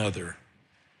one another.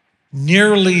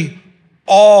 Nearly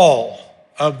all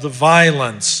of the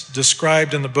violence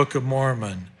described in the Book of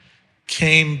Mormon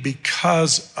came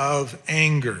because of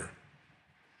anger.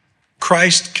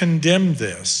 Christ condemned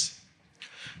this.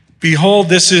 Behold,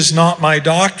 this is not my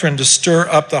doctrine to stir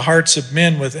up the hearts of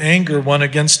men with anger one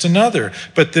against another,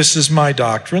 but this is my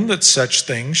doctrine that such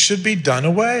things should be done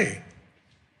away.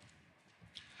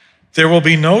 There will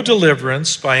be no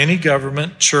deliverance by any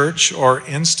government, church, or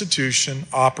institution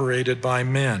operated by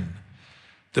men.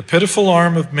 The pitiful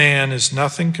arm of man is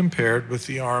nothing compared with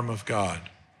the arm of God.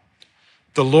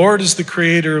 The Lord is the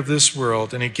creator of this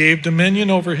world, and he gave dominion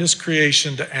over his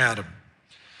creation to Adam.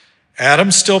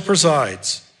 Adam still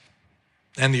presides,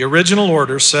 and the original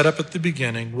order set up at the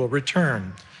beginning will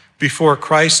return before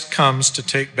Christ comes to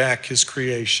take back his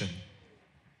creation.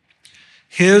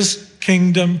 His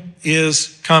kingdom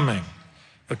is coming.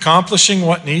 Accomplishing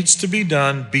what needs to be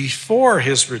done before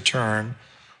his return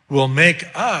will make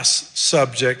us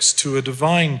subjects to a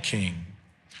divine king.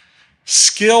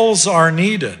 Skills are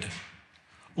needed.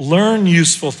 Learn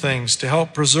useful things to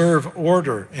help preserve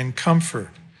order and comfort.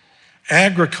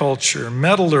 Agriculture,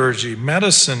 metallurgy,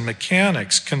 medicine,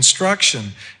 mechanics,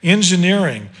 construction,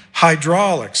 engineering,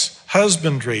 hydraulics,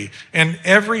 husbandry, and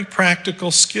every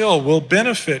practical skill will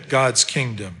benefit God's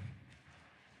kingdom.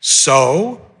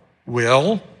 So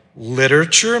will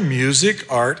literature, music,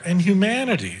 art, and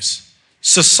humanities.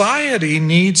 Society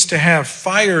needs to have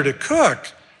fire to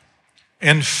cook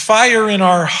and fire in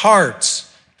our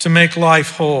hearts to make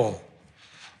life whole.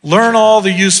 Learn all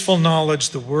the useful knowledge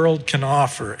the world can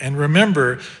offer, and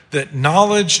remember that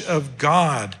knowledge of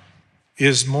God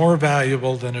is more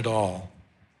valuable than it all.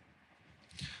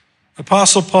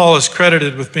 Apostle Paul is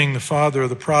credited with being the father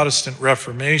of the Protestant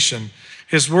Reformation.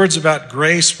 His words about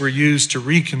grace were used to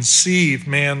reconceive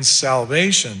man's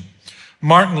salvation.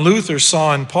 Martin Luther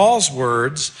saw in Paul's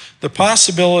words the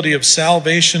possibility of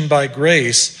salvation by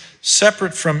grace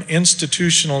separate from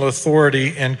institutional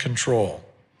authority and control.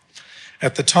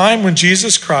 At the time when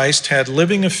Jesus Christ had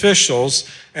living officials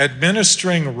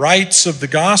administering rites of the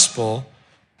gospel,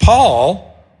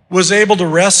 Paul was able to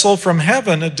wrestle from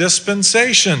heaven a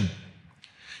dispensation.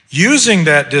 Using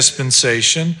that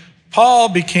dispensation, Paul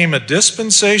became a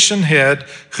dispensation head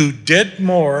who did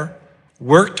more,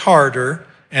 worked harder,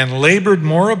 and labored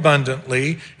more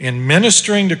abundantly in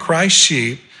ministering to Christ's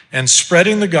sheep and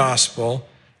spreading the gospel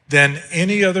than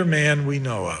any other man we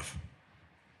know of.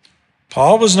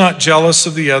 Paul was not jealous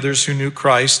of the others who knew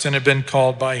Christ and had been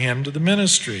called by him to the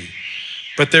ministry.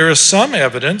 But there is some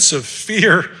evidence of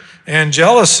fear and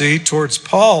jealousy towards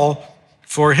Paul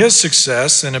for his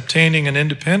success in obtaining an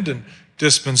independent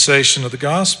dispensation of the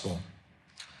gospel.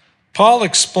 Paul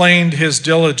explained his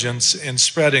diligence in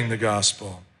spreading the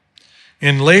gospel.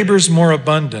 In labors more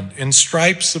abundant, in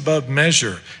stripes above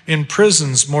measure, in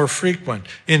prisons more frequent,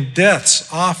 in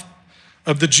deaths oft.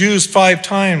 Of the Jews 5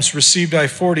 times received I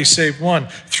 40, save one.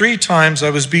 3 times I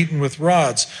was beaten with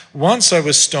rods. Once I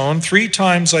was stoned. 3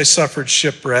 times I suffered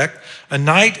shipwreck. A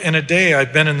night and a day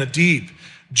I've been in the deep.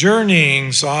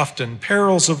 Journeyings often,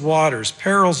 perils of waters,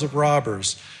 perils of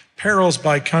robbers, perils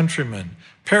by countrymen,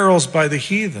 perils by the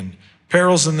heathen,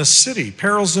 perils in the city,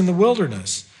 perils in the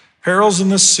wilderness, perils in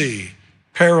the sea,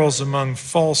 perils among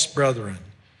false brethren,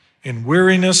 in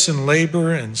weariness and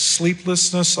labor and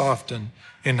sleeplessness often,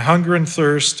 in hunger and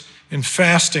thirst, in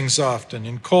fastings often,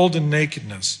 in cold and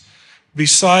nakedness,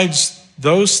 besides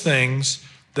those things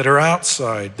that are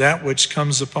outside, that which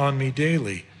comes upon me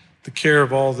daily, the care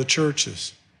of all the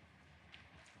churches.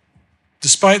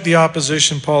 Despite the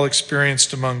opposition Paul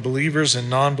experienced among believers and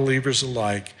non-believers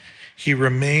alike, he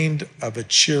remained of a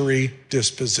cheery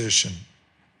disposition.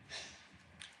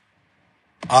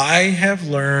 I have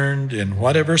learned in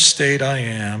whatever state I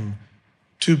am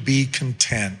to be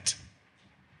content.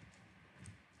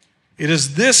 It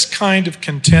is this kind of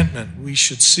contentment we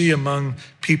should see among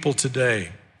people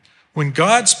today. When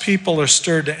God's people are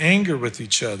stirred to anger with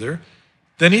each other,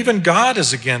 then even God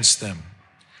is against them.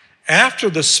 After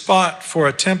the spot for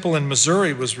a temple in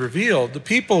Missouri was revealed, the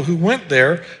people who went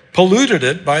there polluted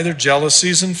it by their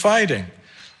jealousies and fighting.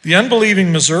 The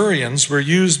unbelieving Missourians were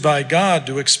used by God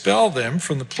to expel them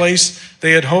from the place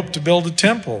they had hoped to build a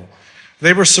temple.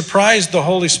 They were surprised the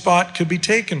holy spot could be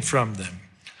taken from them.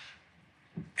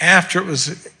 After it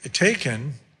was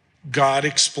taken, God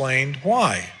explained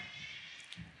why.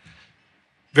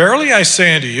 Verily I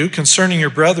say unto you, concerning your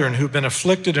brethren who have been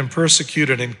afflicted and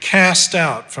persecuted and cast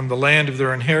out from the land of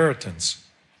their inheritance,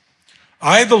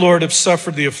 I, the Lord, have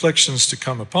suffered the afflictions to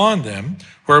come upon them,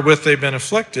 wherewith they've been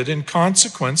afflicted in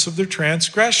consequence of their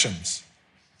transgressions.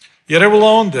 Yet I will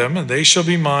own them, and they shall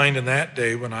be mine in that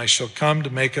day when I shall come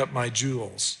to make up my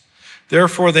jewels.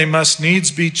 Therefore they must needs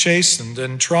be chastened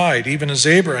and tried, even as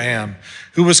Abraham,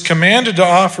 who was commanded to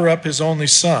offer up his only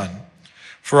son.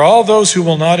 For all those who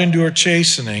will not endure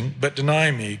chastening, but deny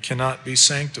me, cannot be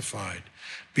sanctified.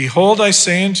 Behold, I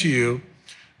say unto you,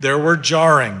 there were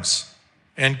jarrings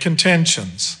and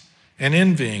contentions and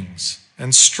envyings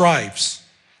and strifes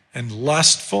and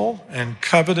lustful and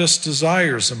covetous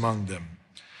desires among them.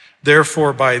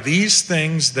 Therefore, by these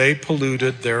things they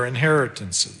polluted their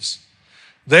inheritances.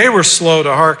 They were slow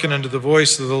to hearken unto the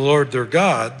voice of the Lord their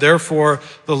God. Therefore,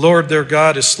 the Lord their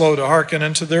God is slow to hearken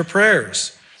unto their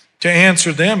prayers, to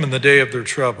answer them in the day of their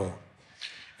trouble.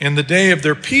 In the day of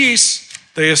their peace,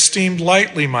 they esteemed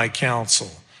lightly my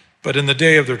counsel, but in the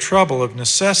day of their trouble, of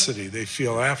necessity, they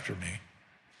feel after me.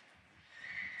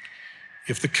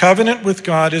 If the covenant with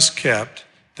God is kept,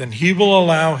 then he will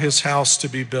allow his house to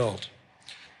be built.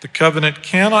 The covenant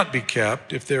cannot be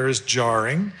kept if there is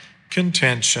jarring,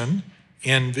 contention,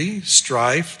 envy,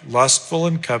 strife, lustful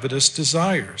and covetous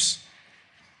desires.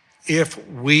 If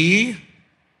we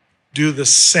do the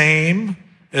same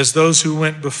as those who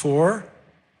went before,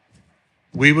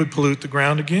 we would pollute the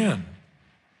ground again.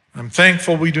 I'm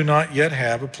thankful we do not yet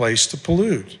have a place to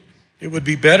pollute. It would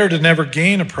be better to never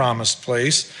gain a promised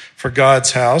place for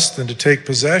God's house than to take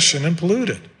possession and pollute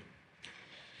it.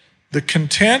 The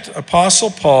content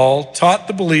Apostle Paul taught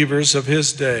the believers of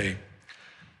his day: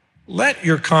 let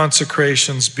your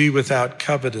consecrations be without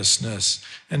covetousness,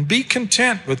 and be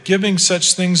content with giving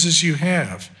such things as you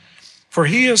have. For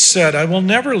he has said, I will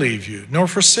never leave you, nor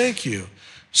forsake you,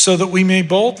 so that we may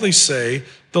boldly say,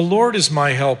 the Lord is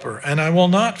my helper, and I will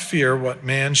not fear what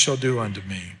man shall do unto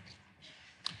me.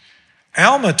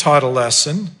 Alma taught a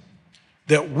lesson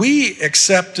that we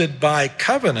accepted by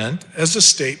covenant as a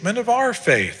statement of our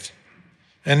faith.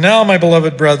 And now, my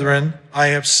beloved brethren, I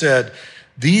have said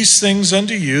these things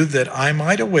unto you that I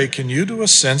might awaken you to a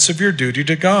sense of your duty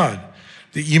to God,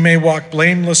 that ye may walk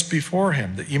blameless before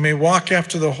him, that ye may walk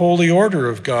after the holy order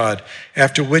of God,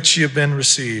 after which ye have been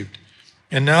received.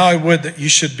 And now I would that ye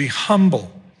should be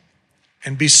humble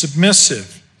and be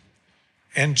submissive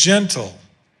and gentle,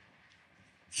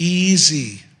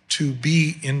 easy to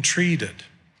be entreated,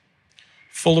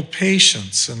 full of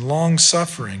patience and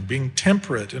long-suffering, being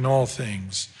temperate in all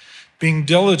things, being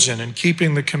diligent in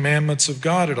keeping the commandments of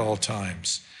God at all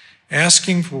times,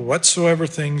 asking for whatsoever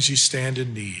things ye stand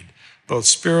in need, both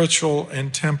spiritual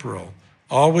and temporal,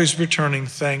 always returning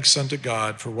thanks unto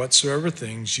God for whatsoever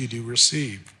things ye do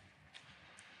receive.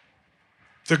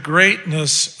 The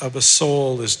greatness of a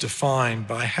soul is defined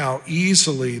by how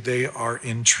easily they are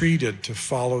entreated to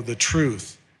follow the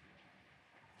truth.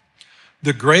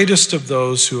 The greatest of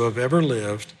those who have ever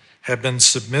lived have been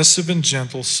submissive and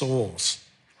gentle souls.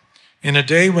 In a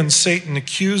day when Satan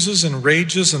accuses and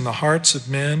rages in the hearts of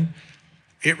men,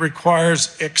 it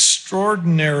requires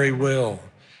extraordinary will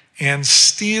and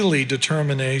steely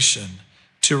determination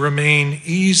to remain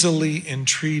easily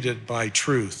entreated by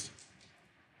truth.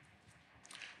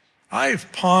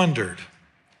 I've pondered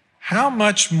how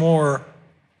much more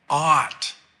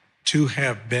ought to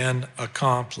have been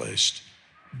accomplished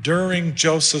during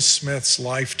Joseph Smith's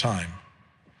lifetime.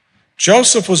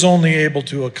 Joseph was only able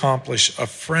to accomplish a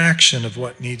fraction of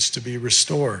what needs to be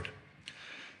restored.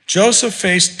 Joseph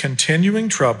faced continuing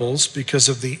troubles because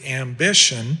of the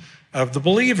ambition of the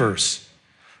believers.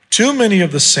 Too many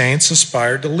of the saints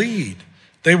aspired to lead.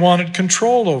 They wanted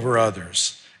control over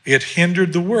others. It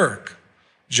hindered the work.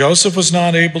 Joseph was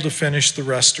not able to finish the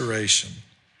restoration.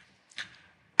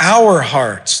 Our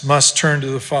hearts must turn to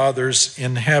the Father's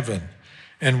in heaven,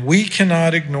 and we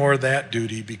cannot ignore that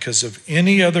duty because of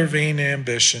any other vain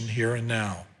ambition here and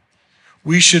now.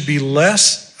 We should be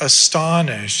less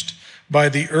astonished by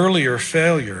the earlier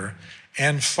failure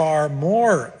and far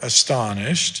more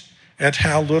astonished at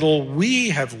how little we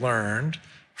have learned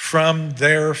from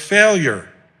their failure.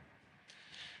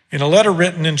 In a letter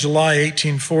written in July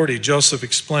 1840, Joseph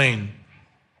explained,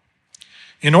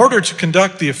 in order to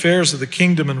conduct the affairs of the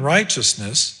kingdom in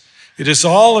righteousness, it is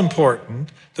all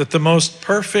important that the most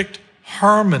perfect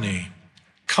harmony,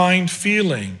 kind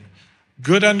feeling,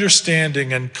 good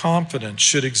understanding, and confidence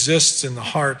should exist in the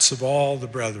hearts of all the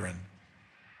brethren.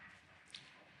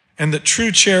 And that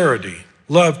true charity,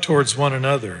 love towards one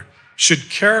another, should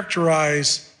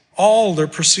characterize all their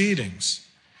proceedings.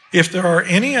 If there are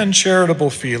any uncharitable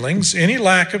feelings, any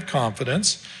lack of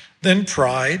confidence, then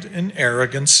pride and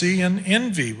arrogancy and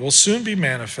envy will soon be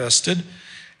manifested,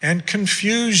 and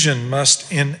confusion must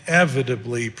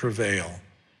inevitably prevail.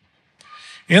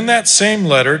 In that same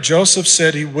letter, Joseph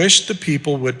said he wished the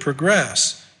people would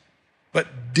progress,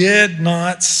 but did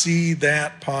not see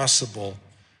that possible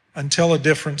until a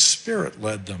different spirit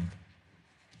led them.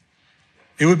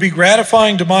 It would be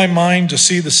gratifying to my mind to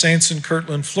see the saints in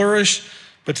Kirtland flourish,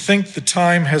 but think the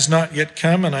time has not yet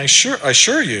come, and I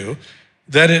assure you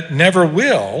that it never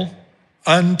will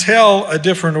until a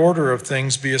different order of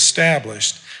things be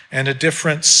established and a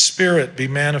different spirit be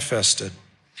manifested.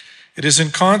 It is in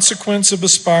consequence of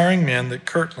aspiring men that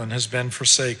Kirtland has been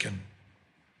forsaken.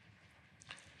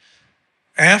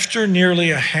 After nearly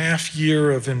a half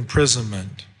year of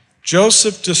imprisonment,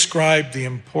 Joseph described the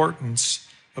importance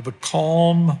of a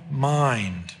calm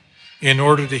mind in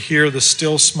order to hear the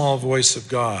still small voice of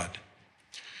God.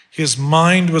 His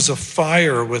mind was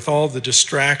afire with all the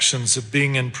distractions of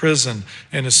being in prison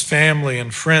and his family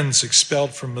and friends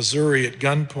expelled from Missouri at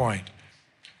gunpoint.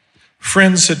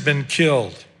 Friends had been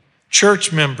killed.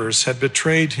 Church members had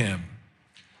betrayed him.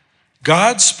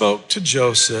 God spoke to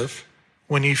Joseph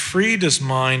when he freed his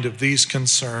mind of these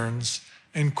concerns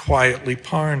and quietly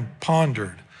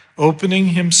pondered, opening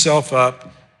himself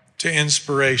up to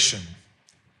inspiration.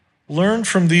 Learn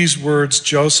from these words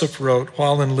Joseph wrote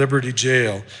while in Liberty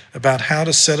Jail about how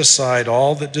to set aside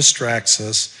all that distracts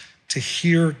us to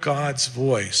hear God's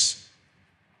voice.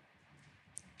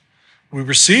 We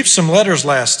received some letters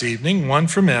last evening, one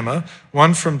from Emma,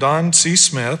 one from Don C.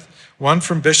 Smith, one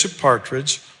from Bishop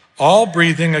Partridge, all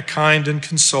breathing a kind and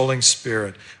consoling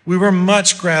spirit. We were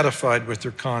much gratified with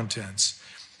their contents.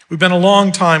 We've been a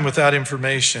long time without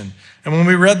information, and when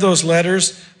we read those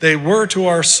letters, they were to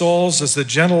our souls as the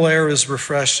gentle air is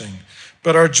refreshing.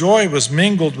 But our joy was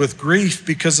mingled with grief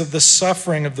because of the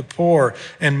suffering of the poor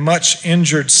and much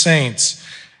injured saints.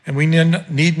 And we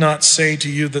need not say to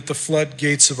you that the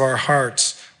floodgates of our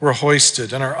hearts were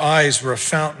hoisted and our eyes were a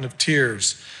fountain of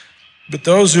tears. But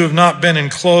those who have not been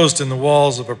enclosed in the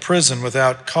walls of a prison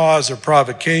without cause or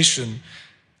provocation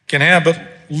can have but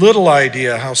little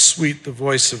idea how sweet the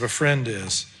voice of a friend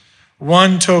is.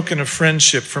 One token of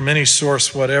friendship from any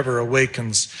source whatever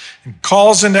awakens and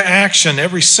calls into action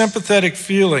every sympathetic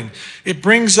feeling. It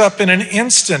brings up in an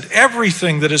instant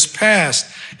everything that is past.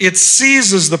 It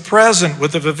seizes the present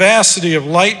with the vivacity of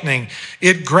lightning.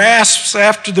 It grasps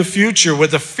after the future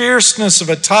with the fierceness of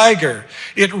a tiger.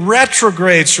 It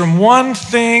retrogrades from one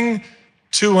thing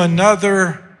to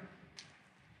another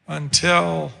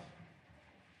until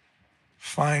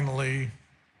finally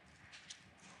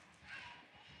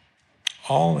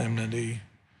all enmity,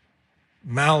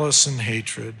 malice and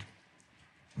hatred,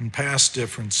 and past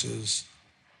differences,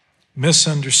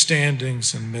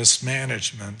 misunderstandings and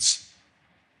mismanagements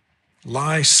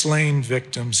lie slain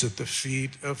victims at the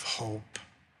feet of hope.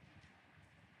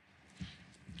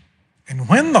 And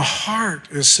when the heart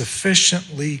is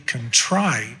sufficiently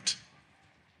contrite,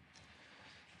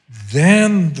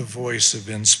 then the voice of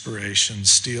inspiration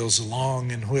steals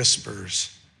along and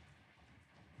whispers,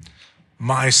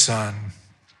 "My son,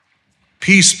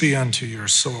 peace be unto your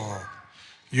soul.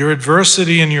 Your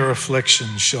adversity and your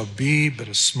affliction shall be but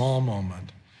a small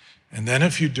moment. And then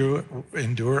if you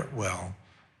endure it well,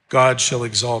 God shall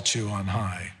exalt you on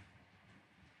high."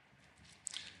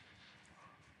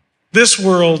 This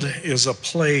world is a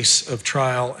place of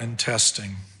trial and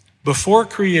testing. Before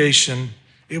creation,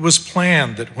 it was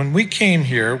planned that when we came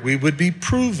here, we would be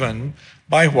proven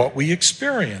by what we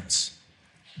experience.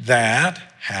 That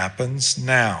happens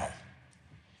now.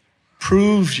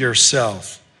 Prove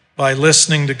yourself by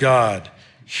listening to God,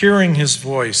 hearing his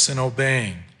voice, and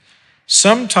obeying.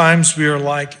 Sometimes we are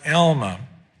like Alma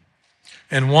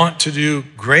and want to do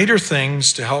greater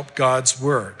things to help God's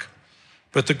work.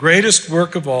 But the greatest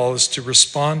work of all is to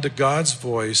respond to God's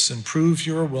voice and prove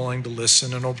you are willing to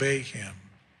listen and obey him.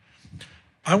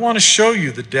 I want to show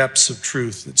you the depths of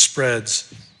truth that spreads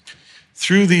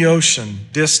through the ocean,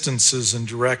 distances and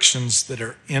directions that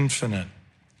are infinite.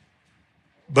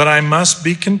 But I must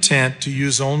be content to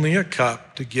use only a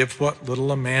cup to give what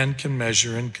little a man can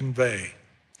measure and convey.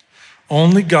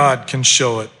 Only God can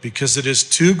show it because it is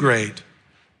too great,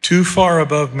 too far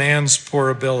above man's poor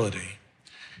ability.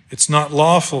 It's not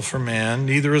lawful for man,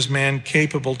 neither is man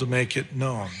capable to make it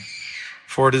known.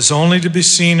 For it is only to be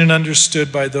seen and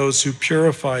understood by those who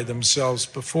purify themselves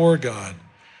before God,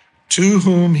 to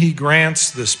whom he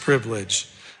grants this privilege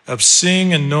of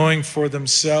seeing and knowing for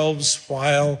themselves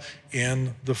while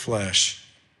in the flesh.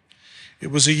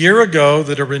 It was a year ago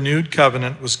that a renewed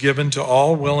covenant was given to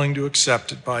all willing to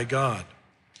accept it by God.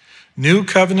 New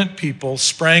covenant people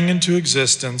sprang into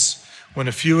existence when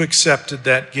a few accepted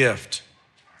that gift.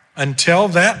 Until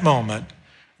that moment,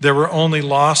 there were only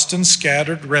lost and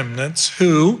scattered remnants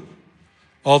who,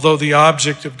 although the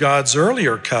object of God's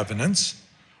earlier covenants,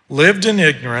 lived in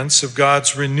ignorance of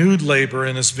God's renewed labor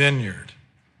in his vineyard.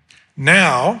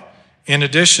 Now, in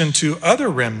addition to other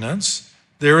remnants,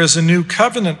 there is a new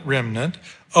covenant remnant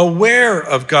aware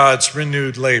of God's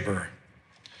renewed labor.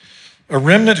 A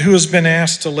remnant who has been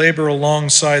asked to labor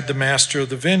alongside the master of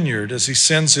the vineyard as he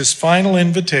sends his final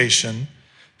invitation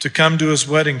to come to his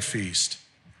wedding feast.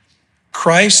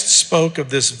 Christ spoke of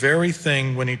this very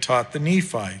thing when he taught the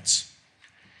Nephites.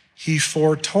 He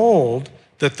foretold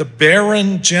that the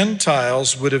barren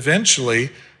Gentiles would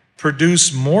eventually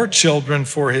produce more children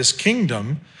for his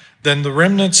kingdom than the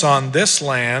remnants on this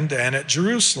land and at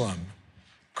Jerusalem.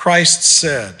 Christ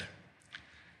said,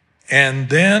 "And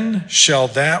then shall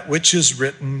that which is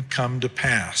written come to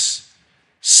pass.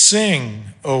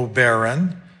 Sing, O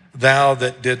barren, thou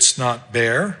that didst not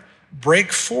bear.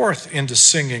 Break forth into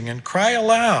singing and cry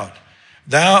aloud,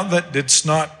 thou that didst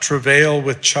not travail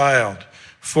with child.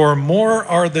 For more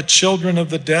are the children of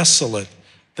the desolate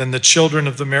than the children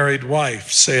of the married wife,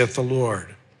 saith the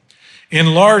Lord.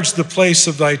 Enlarge the place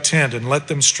of thy tent, and let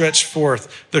them stretch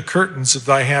forth the curtains of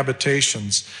thy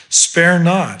habitations. Spare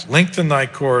not, lengthen thy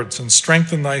cords, and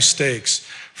strengthen thy stakes.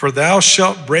 For thou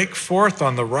shalt break forth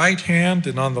on the right hand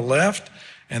and on the left,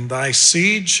 and thy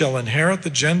seed shall inherit the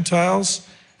Gentiles,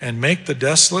 and make the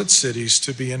desolate cities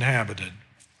to be inhabited.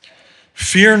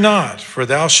 Fear not, for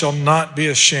thou shalt not be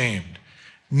ashamed,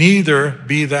 neither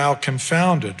be thou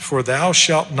confounded, for thou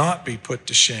shalt not be put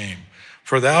to shame.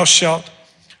 For thou shalt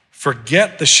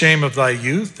forget the shame of thy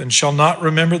youth, and shall not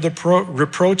remember the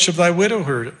reproach of thy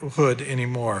widowhood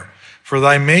anymore. For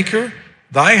thy Maker,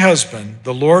 thy husband,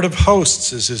 the Lord of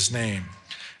hosts is his name,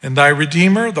 and thy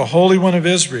Redeemer, the Holy One of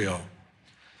Israel.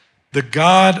 The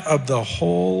God of the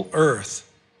whole earth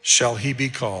shall he be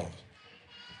called."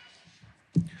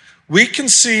 We can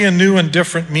see a new and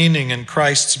different meaning in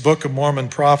Christ's Book of Mormon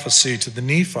prophecy to the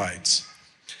Nephites.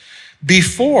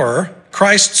 Before,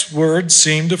 Christ's words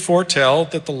seemed to foretell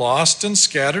that the lost and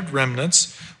scattered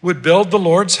remnants would build the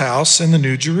Lord's house in the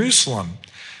New Jerusalem.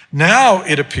 Now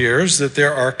it appears that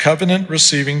there are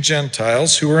covenant-receiving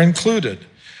Gentiles who are included.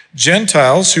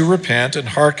 Gentiles who repent and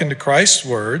hearken to Christ's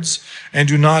words and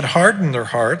do not harden their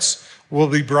hearts will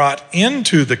be brought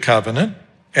into the covenant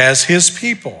as his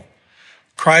people.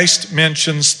 Christ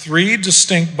mentions three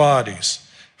distinct bodies.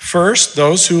 First,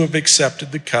 those who have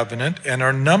accepted the covenant and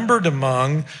are numbered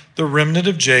among the remnant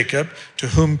of Jacob, to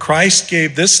whom Christ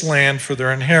gave this land for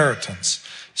their inheritance.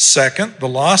 Second, the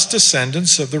lost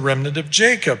descendants of the remnant of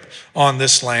Jacob on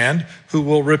this land, who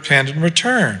will repent and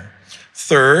return.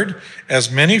 Third,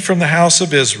 as many from the house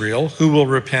of Israel who will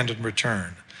repent and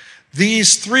return.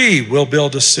 These three will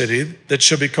build a city that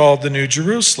shall be called the New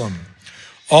Jerusalem.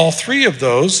 All three of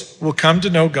those will come to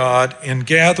know God in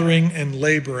gathering and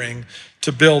laboring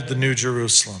to build the New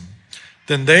Jerusalem.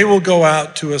 Then they will go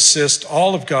out to assist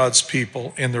all of God's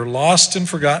people in their lost and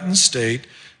forgotten state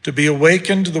to be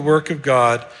awakened to the work of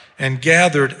God and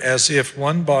gathered as if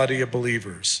one body of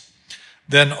believers.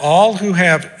 Then all who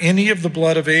have any of the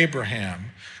blood of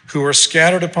Abraham, who are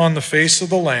scattered upon the face of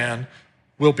the land,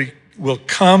 will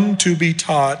come to be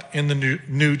taught in the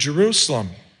New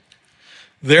Jerusalem.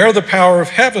 There the power of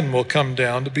heaven will come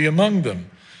down to be among them.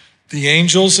 The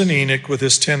angels and Enoch with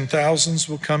his 10,000s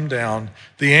will come down.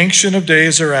 The Ancient of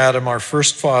Days, or Adam, our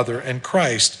first father, and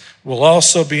Christ will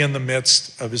also be in the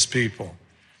midst of his people.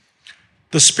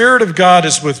 The Spirit of God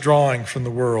is withdrawing from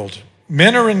the world.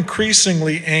 Men are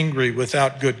increasingly angry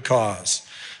without good cause.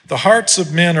 The hearts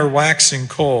of men are waxing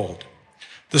cold.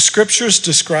 The scriptures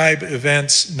describe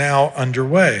events now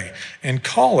underway and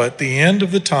call it the end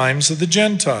of the times of the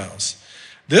Gentiles.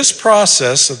 This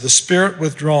process of the Spirit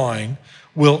withdrawing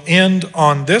will end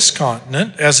on this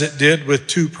continent, as it did with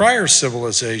two prior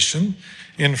civilizations,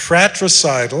 in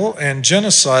fratricidal and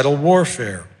genocidal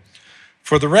warfare.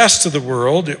 For the rest of the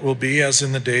world, it will be as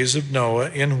in the days of Noah,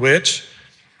 in which,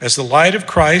 as the light of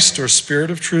Christ or Spirit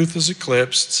of truth is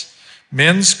eclipsed,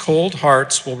 men's cold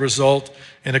hearts will result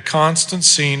in a constant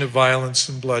scene of violence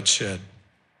and bloodshed.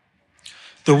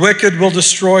 The wicked will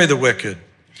destroy the wicked.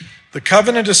 The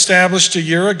covenant established a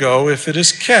year ago, if it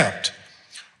is kept,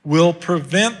 will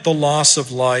prevent the loss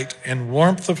of light and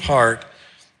warmth of heart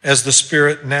as the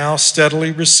Spirit now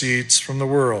steadily recedes from the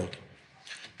world.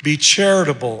 Be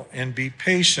charitable and be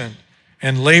patient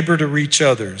and labor to reach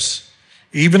others.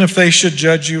 Even if they should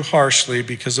judge you harshly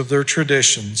because of their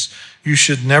traditions, you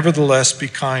should nevertheless be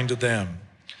kind to them.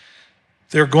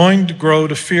 They're going to grow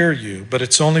to fear you, but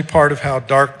it's only part of how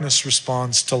darkness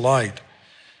responds to light.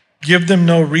 Give them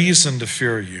no reason to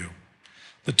fear you.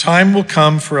 The time will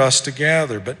come for us to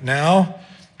gather, but now,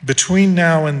 between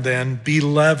now and then, be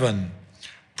leaven,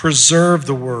 preserve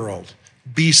the world,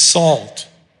 be salt.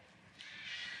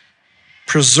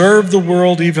 Preserve the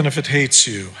world even if it hates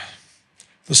you.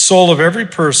 The soul of every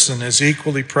person is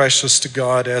equally precious to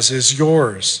God as is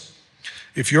yours.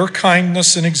 If your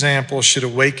kindness and example should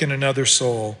awaken another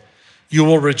soul, you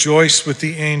will rejoice with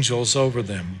the angels over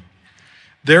them.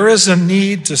 There is a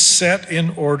need to set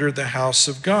in order the house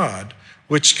of God,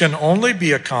 which can only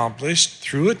be accomplished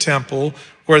through a temple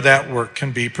where that work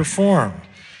can be performed.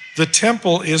 The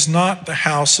temple is not the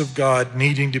house of God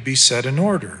needing to be set in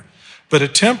order, but a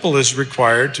temple is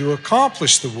required to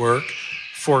accomplish the work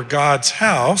for God's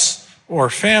house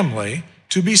or family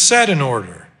to be set in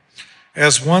order,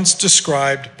 as once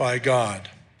described by God.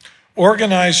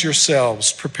 Organize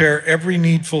yourselves, prepare every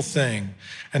needful thing,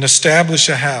 and establish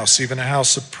a house, even a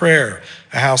house of prayer,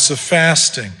 a house of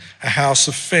fasting, a house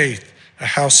of faith, a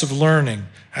house of learning,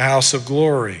 a house of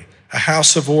glory, a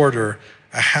house of order,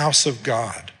 a house of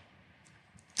God.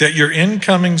 That your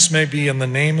incomings may be in the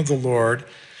name of the Lord,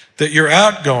 that your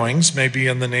outgoings may be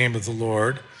in the name of the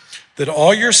Lord, that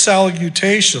all your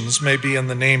salutations may be in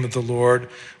the name of the Lord,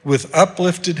 with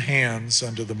uplifted hands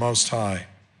unto the Most High.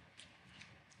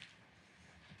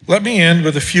 Let me end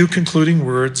with a few concluding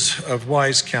words of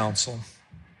wise counsel.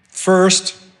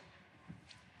 First,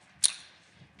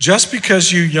 just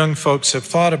because you young folks have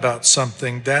thought about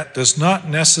something, that does not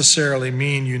necessarily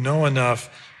mean you know enough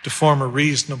to form a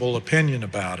reasonable opinion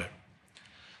about it.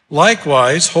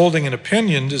 Likewise, holding an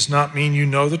opinion does not mean you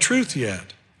know the truth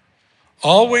yet.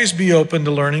 Always be open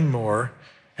to learning more,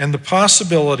 and the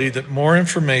possibility that more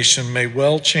information may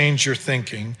well change your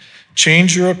thinking,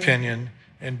 change your opinion,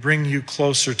 and bring you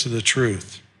closer to the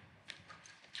truth.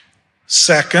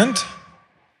 Second,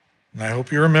 and I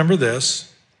hope you remember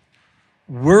this,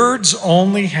 words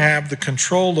only have the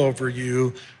control over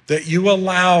you that you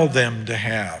allow them to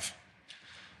have.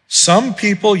 Some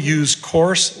people use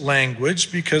coarse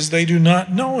language because they do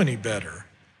not know any better.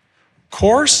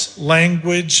 Coarse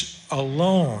language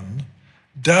alone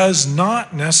does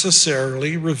not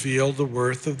necessarily reveal the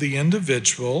worth of the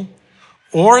individual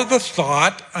or the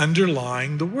thought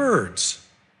underlying the words.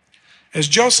 As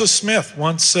Joseph Smith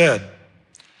once said,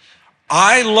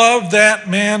 "I love that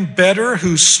man better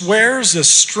who swears a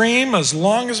stream as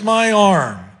long as my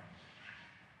arm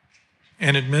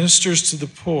and administers to the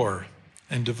poor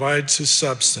and divides his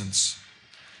substance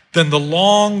than the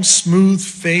long,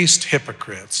 smooth-faced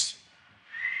hypocrites."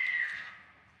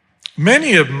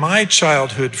 Many of my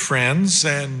childhood friends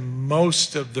and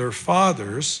most of their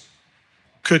fathers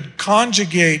could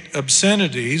conjugate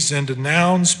obscenities into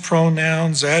nouns,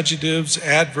 pronouns, adjectives,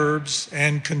 adverbs,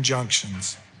 and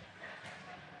conjunctions.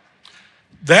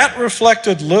 That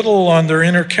reflected little on their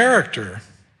inner character.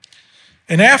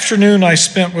 An afternoon I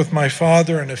spent with my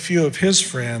father and a few of his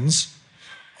friends,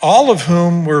 all of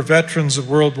whom were veterans of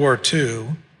World War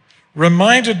II,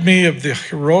 reminded me of the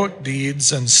heroic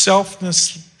deeds and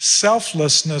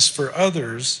selflessness for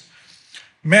others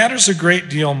matters a great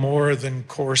deal more than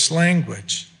coarse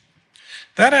language.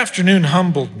 That afternoon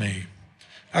humbled me.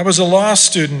 I was a law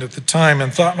student at the time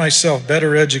and thought myself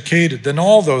better educated than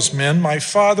all those men, my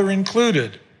father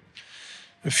included.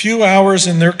 A few hours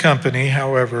in their company,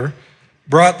 however,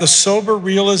 brought the sober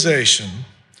realization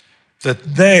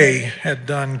that they had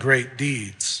done great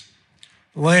deeds,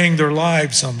 laying their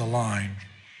lives on the line.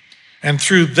 And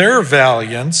through their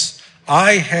valiance,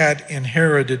 I had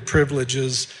inherited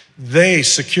privileges they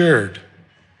secured.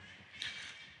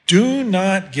 Do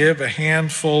not give a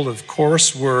handful of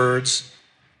coarse words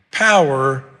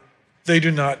power they do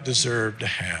not deserve to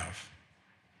have.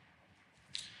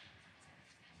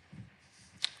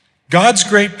 God's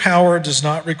great power does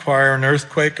not require an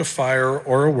earthquake, a fire,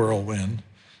 or a whirlwind.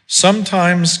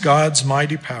 Sometimes God's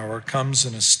mighty power comes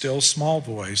in a still small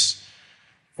voice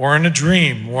or in a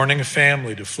dream warning a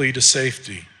family to flee to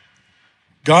safety.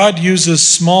 God uses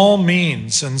small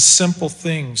means and simple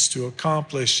things to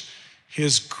accomplish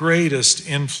his greatest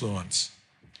influence.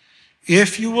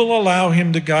 If you will allow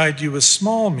him to guide you with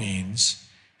small means,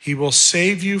 he will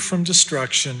save you from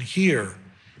destruction here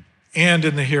and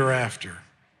in the hereafter.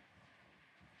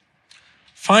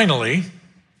 Finally,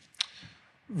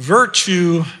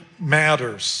 virtue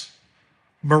matters.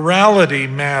 Morality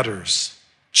matters.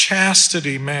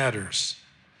 Chastity matters.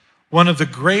 One of the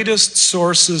greatest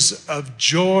sources of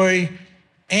joy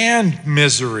and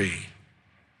misery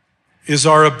is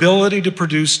our ability to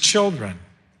produce children.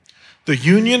 The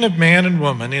union of man and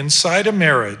woman inside a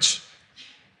marriage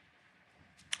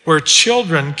where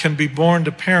children can be born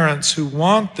to parents who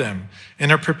want them and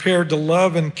are prepared to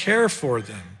love and care for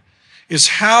them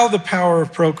is how the power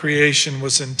of procreation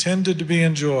was intended to be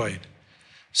enjoyed.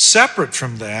 Separate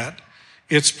from that,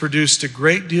 it's produced a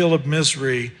great deal of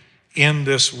misery in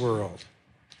this world.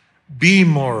 Be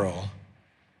moral,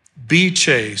 be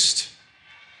chaste,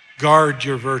 guard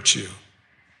your virtue.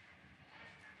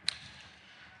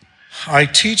 I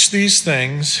teach these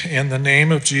things in the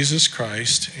name of Jesus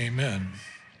Christ. Amen.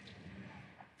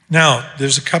 Now,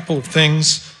 there's a couple of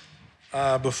things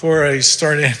before I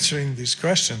start answering these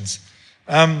questions.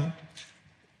 There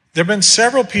have been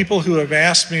several people who have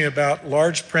asked me about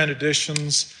large print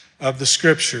editions of the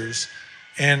scriptures,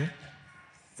 and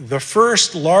the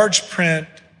first large print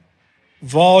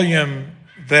volume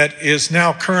that is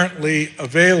now currently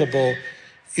available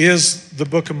is the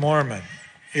Book of Mormon.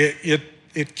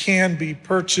 It can be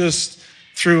purchased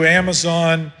through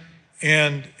Amazon,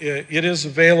 and it is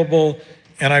available.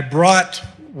 And I brought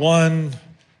one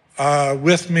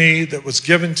with me that was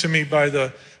given to me by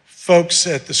the folks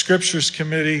at the Scriptures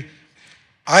Committee.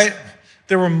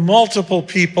 There were multiple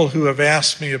people who have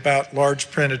asked me about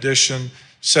large print edition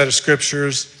set of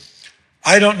Scriptures.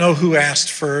 I don't know who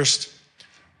asked first,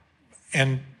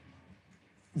 and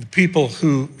the people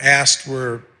who asked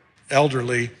were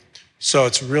elderly, so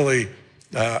it's really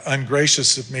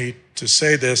ungracious of me to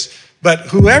say this, but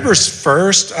whoever's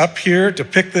first up here to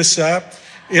pick this up,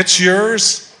 it's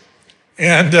yours.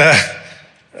 And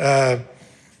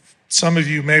some of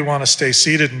you may want to stay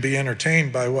seated and be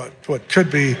entertained by what could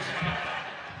be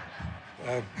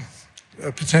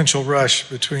a potential rush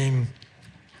between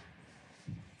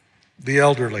the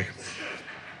elderly.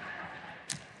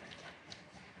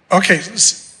 Okay,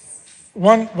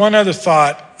 one other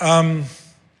thought.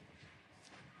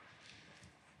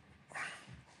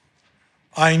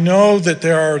 I know that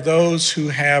there are those who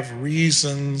have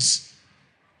reasons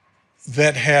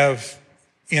that have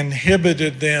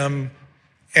inhibited them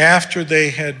after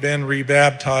they had been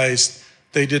rebaptized.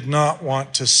 They did not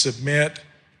want to submit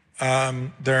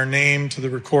their name to the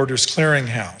Recorder's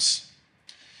Clearinghouse.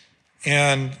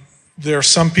 And there are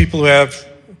some people who have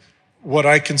what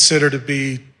I consider to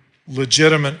be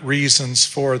legitimate reasons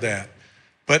for that.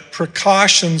 But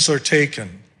precautions are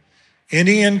taken.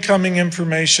 Any incoming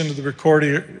information to the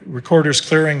Recorder's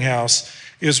Clearinghouse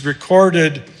is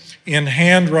recorded in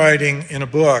handwriting in a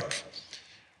book.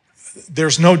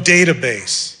 There's no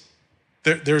database.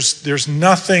 There's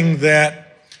nothing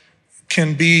that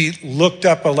can be looked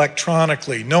up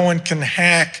electronically. No one can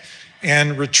hack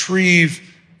and retrieve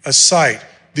a site.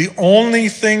 The only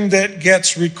thing that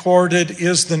gets recorded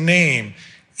is the name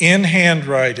in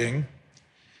handwriting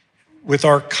with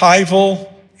archival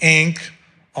ink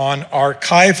on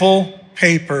archival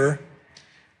paper,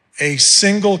 a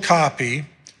single copy,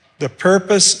 the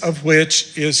purpose of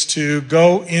which is to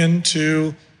go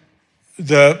into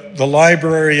the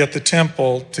library at the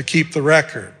temple to keep the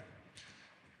record.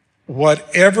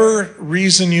 Whatever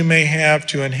reason you may have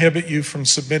to inhibit you from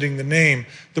submitting the name,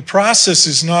 the process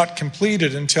is not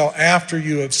completed until after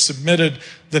you have submitted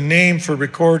the name for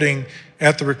recording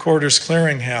at the Recorder's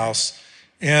Clearinghouse.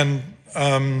 And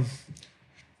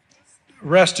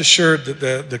rest assured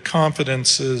that the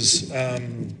confidences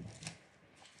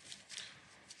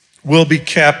will be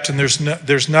kept, and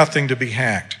there's nothing to be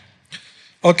hacked.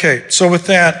 Okay, so with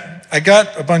that, I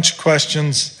got a bunch of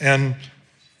questions, and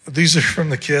these are from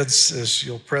the kids, as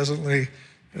you'll presently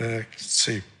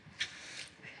see.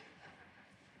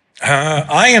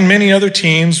 I and many other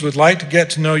teens would like to get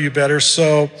to know you better,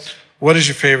 so what is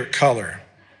your favorite color?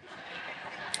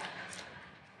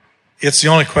 It's the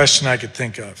only question I could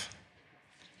think of.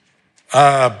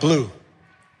 Blue.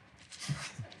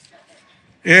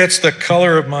 It's the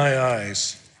color of my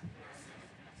eyes.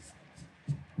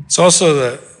 It's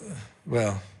also I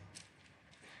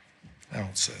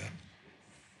won't say that.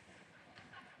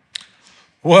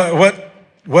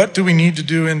 What do we need to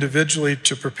do individually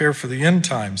to prepare for the end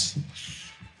times?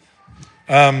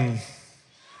 Don't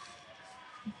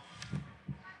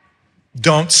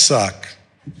suck.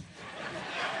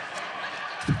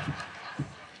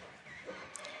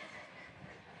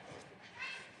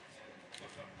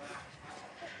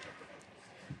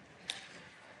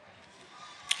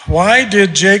 Why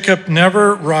did Jacob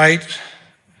never write?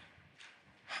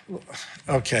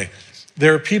 Okay,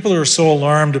 there are people who are so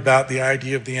alarmed about the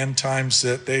idea of the end times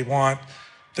that they want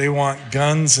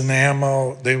guns and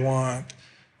ammo, they want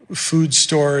food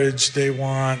storage, they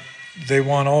want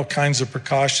all kinds of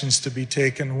precautions to be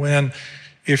taken, when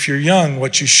if you're young,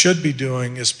 what you should be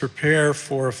doing is prepare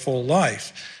for a full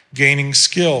life, gaining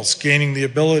skills, gaining the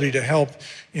ability to help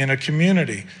in a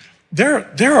community.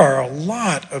 There are a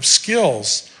lot of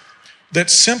skills that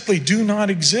simply do not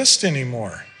exist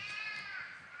anymore.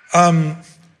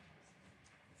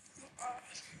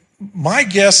 My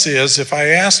guess is if I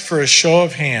asked for a show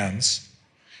of hands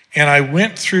and I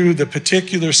went through the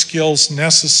particular skills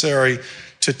necessary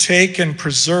to take and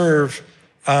preserve,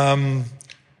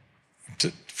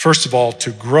 first of all,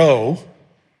 to grow,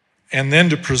 and then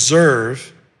to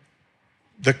preserve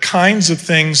the kinds of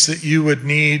things that you would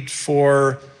need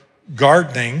for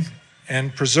gardening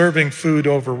and preserving food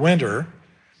over winter,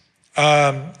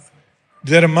 that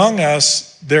among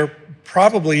us, there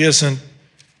probably isn't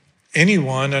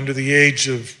anyone under the age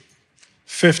of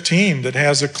 15 that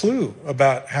has a clue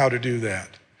about how to do that.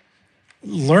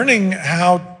 Learning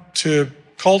how to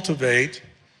cultivate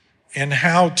and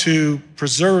how to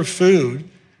preserve food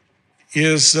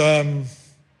is the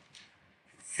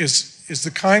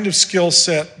kind of skill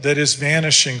set that is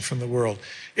vanishing from the world.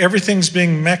 Everything's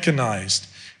being mechanized.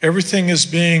 Everything is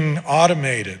being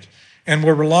automated. And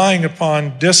we're relying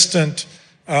upon distant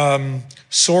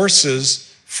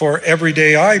sources for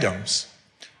everyday items.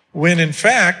 When in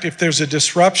fact, if there's a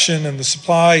disruption in the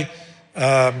supply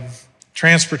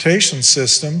transportation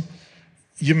system,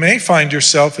 you may find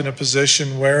yourself in a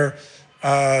position where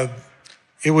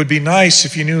it would be nice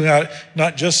if you knew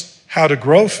not just how to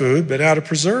grow food, but how to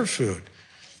preserve food.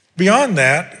 Beyond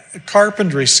that,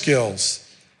 carpentry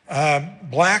skills,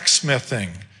 blacksmithing.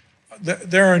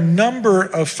 There are a number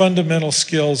of fundamental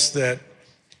skills that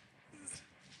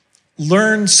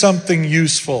learn something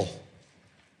useful.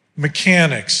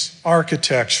 Mechanics,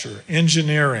 architecture,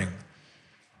 engineering.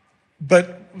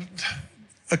 But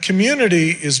a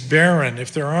community is barren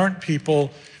if there aren't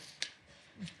people.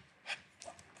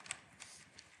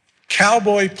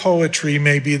 Cowboy poetry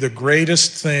may be the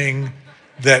greatest thing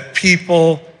that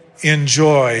people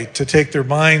enjoy to take their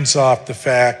minds off the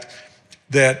fact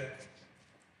that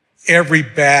every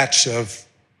batch of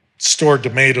stored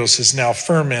tomatoes is now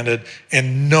fermented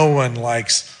and no one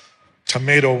likes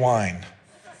tomato wine.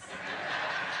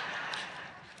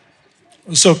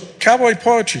 So cowboy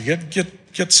poetry,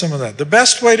 get some of that. The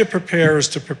best way to prepare is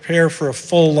to prepare for a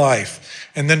full life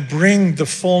and then bring the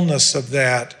fullness of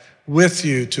that with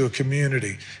you to a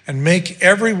community and make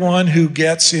everyone who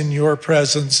gets in your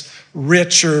presence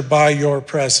richer by your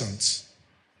presence.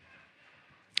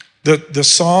 The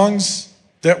songs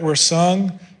that were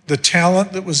sung, the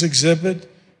talent that was exhibited,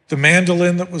 the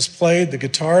mandolin that was played, the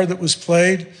guitar that was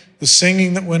played, the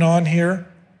singing that went on here,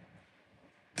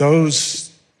 those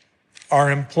are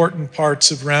important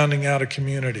parts of rounding out a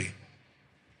community.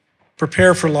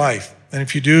 Prepare for life. And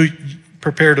if you do,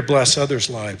 prepare to bless others'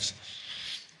 lives.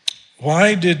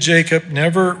 Why did Jacob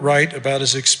never write about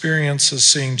his experiences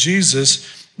seeing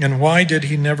Jesus? And why did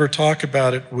he never talk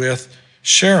about it with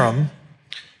Sherem?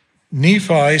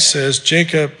 Nephi says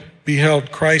Jacob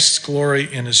beheld Christ's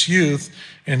glory in his youth.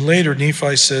 And later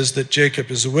Nephi says that Jacob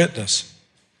is a witness.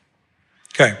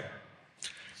 Okay.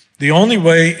 The only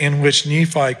way in which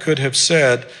Nephi could have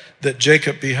said that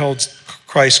Jacob beheld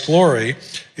Christ's glory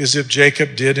is if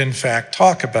Jacob did in fact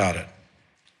talk about it.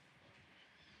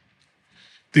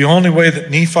 The only way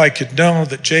that Nephi could know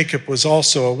that Jacob was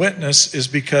also a witness is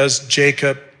because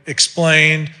Jacob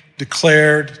explained,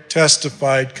 declared,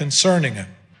 testified concerning it.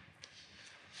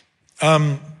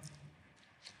 I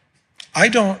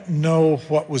don't know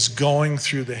what was going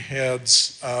through the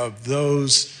heads of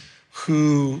those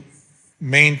who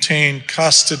maintained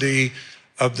custody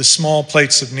of the small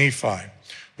plates of Nephi.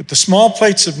 But the small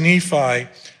plates of Nephi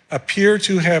appear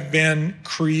to have been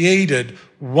created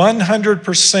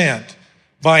 100%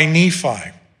 by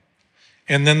Nephi,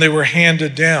 and then they were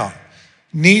handed down.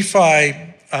 Nephi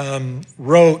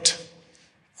wrote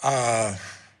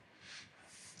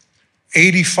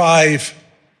 85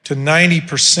 to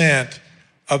 90%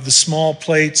 of the small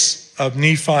plates of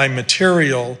Nephi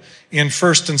material in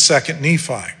 1st and 2nd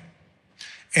Nephi.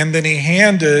 And then he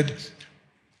handed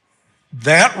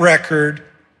that record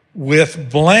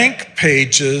with blank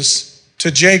pages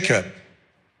to Jacob.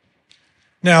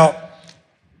 Now,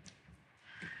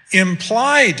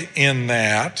 implied in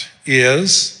that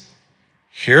is,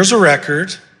 here's a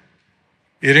record.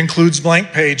 It includes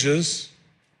blank pages.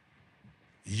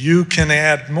 You can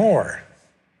add more.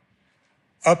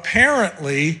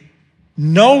 Apparently,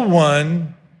 no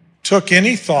one took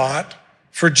any thought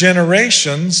for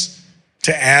generations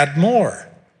to add more.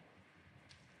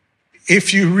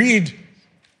 If you read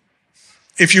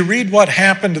what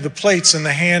happened to the plates and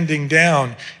the handing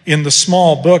down in the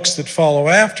small books that follow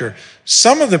after,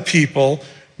 some of the people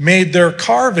made their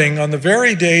carving on the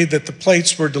very day that the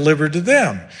plates were delivered to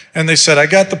them. And they said, I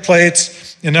got the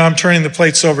plates, and now I'm turning the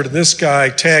plates over to this guy,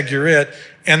 tag you're it.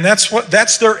 And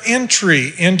that's their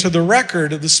entry into the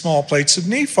record of the small plates of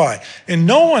Nephi. And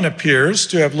no one appears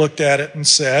to have looked at it and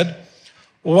said,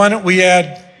 well, why don't we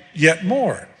add yet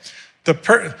more?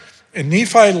 And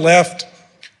Nephi left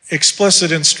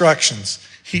explicit instructions.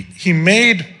 He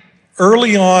made,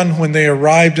 early on when they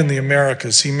arrived in the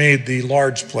Americas, he made the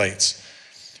large plates.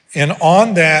 And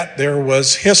on that, there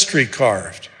was history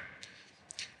carved.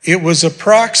 It was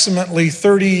approximately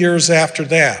 30 years after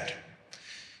that.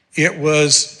 It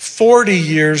was 40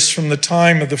 years from the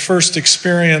time of the first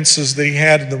experiences that he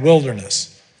had in the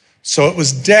wilderness. So it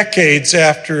was decades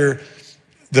after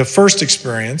the first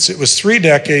experience. It was 3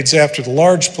 decades after the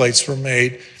large plates were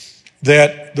made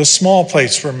that the small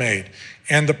plates were made.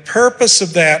 And the purpose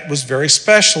of that was very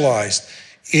specialized.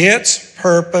 Its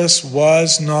purpose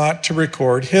was not to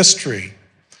record history.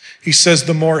 He says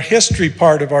the more history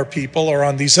part of our people are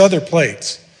on these other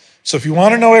plates. So if you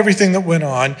want to know everything that went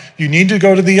on, you need to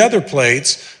go to the other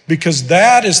plates, because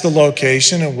that is the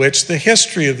location in which the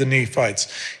history of the Nephites.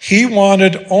 He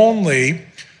wanted only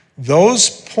those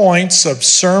points of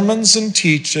sermons and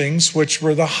teachings, which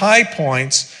were the high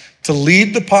points, to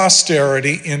lead the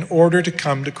posterity in order to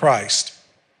come to Christ.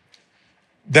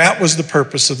 That was the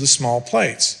purpose of the small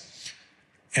plates.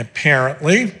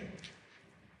 Apparently,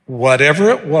 whatever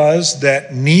it was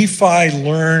that Nephi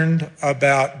learned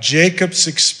about Jacob's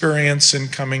experience in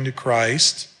coming to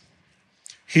Christ,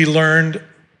 he learned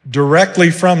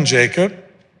directly from Jacob,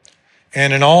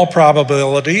 and in all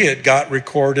probability, it got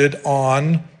recorded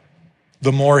on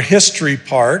the more history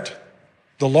part,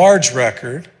 the large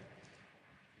record.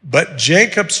 But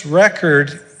Jacob's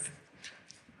record,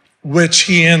 which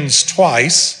he ends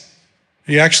twice,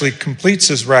 he actually completes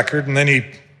his record, and then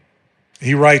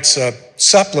he writes a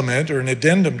supplement or an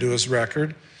addendum to his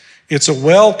record. It's a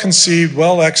well-conceived,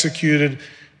 well-executed,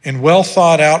 and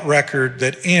well-thought-out record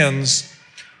that ends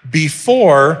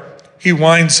before he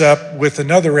winds up with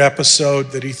another episode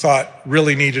that he thought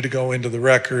really needed to go into the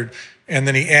record, and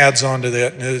then he adds on to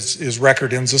that, and his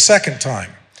record ends a second time.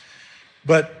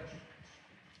 But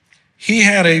he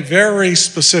had a very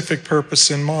specific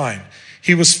purpose in mind.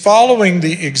 He was following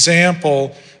the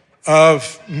example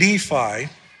of Nephi,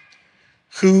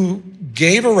 who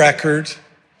gave a record,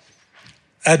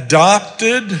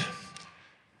 adopted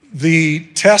the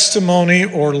testimony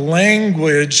or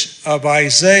language of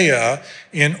Isaiah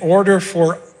in order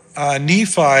for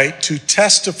Nephi to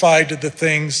testify to the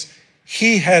things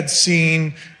he had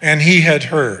seen and he had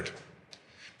heard,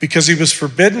 because he was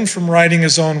forbidden from writing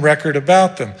his own record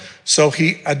about them. So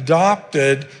he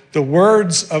adopted the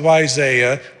words of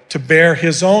Isaiah to bear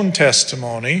his own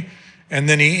testimony. And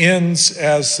then he ends,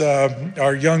 as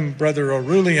our young brother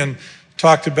Aurelian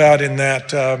talked about in that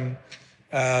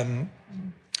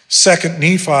 2nd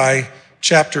Nephi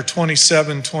chapter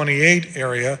 27, 28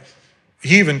 area.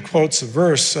 He even quotes a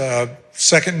verse,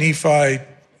 2nd Nephi,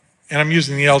 and I'm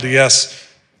using the LDS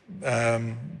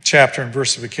chapter and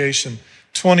versification,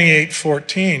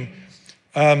 28:14.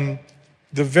 The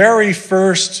very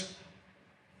first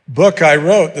book I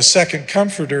wrote, The Second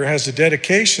Comforter, has a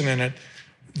dedication in it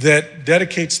that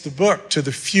dedicates the book to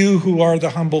the few who are the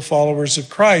humble followers of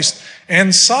Christ,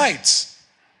 and cites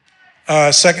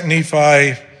 2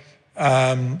 Nephi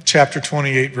chapter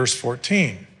 28, verse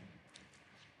 14.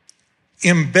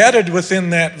 Embedded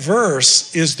within that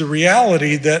verse is the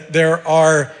reality that there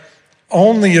are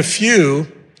only a few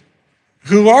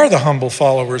who are the humble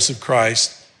followers of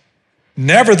Christ.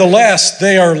 Nevertheless,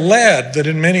 they are led that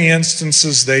in many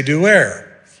instances they do err.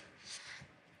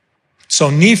 So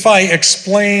Nephi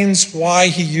explains why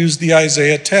he used the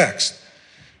Isaiah text.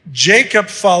 Jacob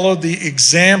followed the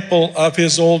example of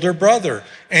his older brother,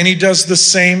 and he does the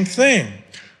same thing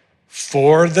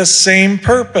for the same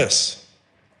purpose.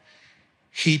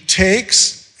 He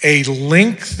takes a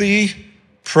lengthy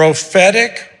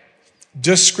prophetic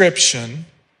description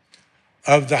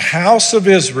of the house of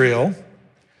Israel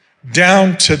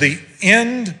down to the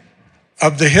end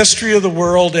of the history of the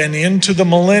world and into the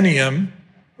millennium,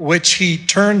 which he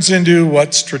turns into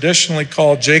what's traditionally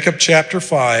called Jacob chapter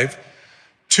 5,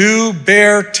 to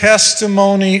bear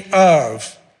testimony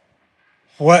of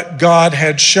what God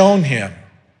had shown him.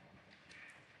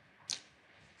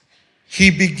 He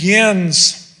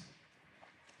begins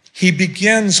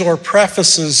or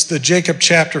prefaces the Jacob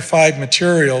chapter 5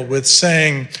 material with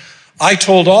saying, I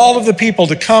told all of the people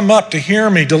to come up to hear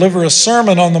me deliver a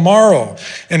sermon on the morrow.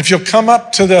 And if you'll come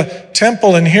up to the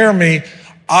temple and hear me,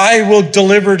 I will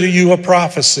deliver to you a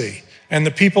prophecy. And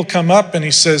the people come up and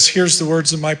he says, here's the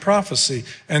words of my prophecy.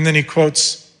 And then he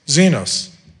quotes Zenos.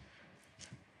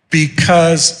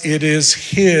 Because it is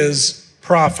his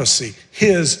prophecy,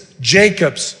 his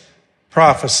Jacob's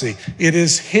prophecy. It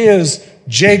is his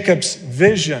Jacob's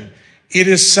vision. It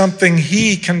is something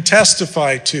he can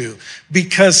testify to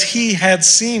because he had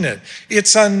seen it.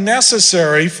 It's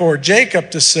unnecessary for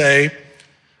Jacob to say,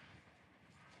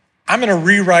 I'm going to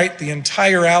rewrite the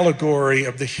entire allegory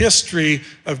of the history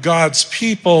of God's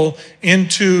people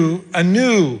into a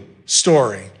new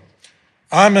story.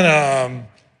 I'm going to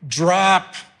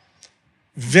drop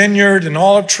vineyard and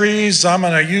olive trees. I'm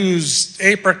going to use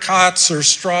apricots or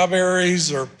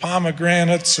strawberries or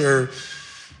pomegranates or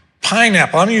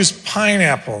pineapple. I'm going to use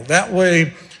pineapple. That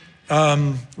way,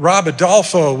 Rob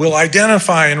Adolfo will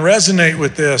identify and resonate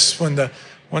with this when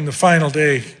the final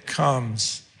day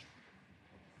comes.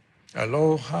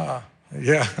 Aloha.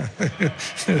 Yeah.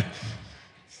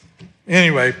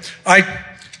 Anyway,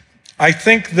 I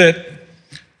think that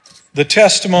the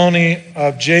testimony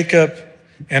of Jacob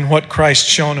and what Christ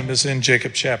shown him is in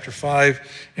Jacob chapter 5.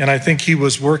 And I think he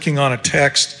was working on a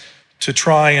text to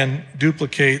try and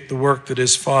duplicate the work that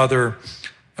his father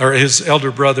or his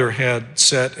elder brother had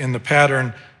set in the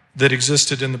pattern that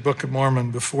existed in the Book of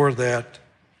Mormon before that.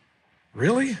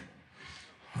 Really?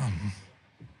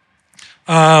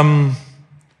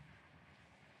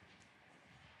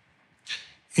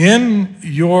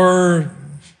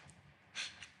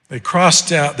 They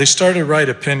crossed out, they started to write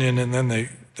opinion, and then they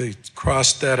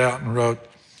crossed that out and wrote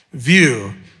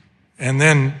view. And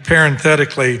then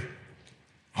parenthetically,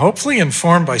 hopefully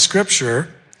informed by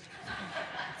Scripture,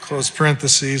 close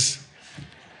parentheses.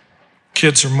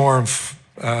 Kids are more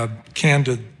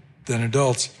candid than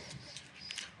adults.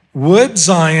 Would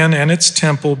Zion and its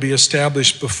temple be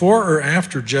established before or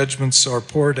after judgments are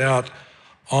poured out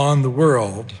on the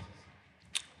world?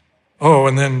 Oh,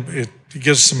 and then he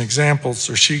gives some examples,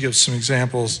 or she gives some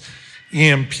examples,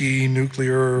 EMP,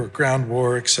 nuclear, ground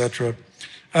war, etc.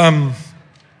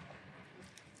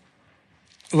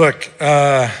 Look,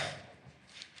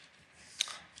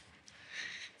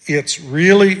 it's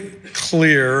really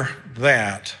clear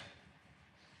that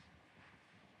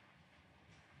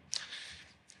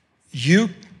you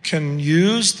can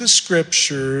use the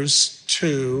Scriptures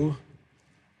to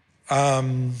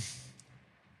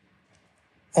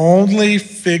only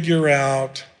figure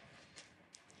out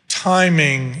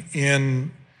timing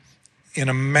in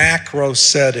a macro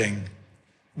setting.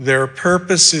 Their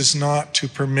purpose is not to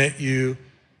permit you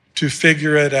to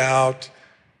figure it out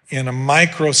in a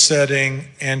micro setting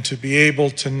and to be able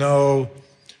to know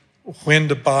when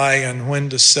to buy and when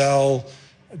to sell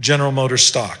General Motors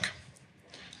stock.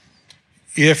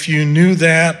 If you knew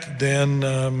that,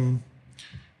 then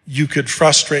you could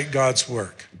frustrate God's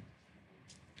work.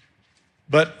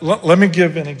 But let me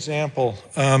give an example.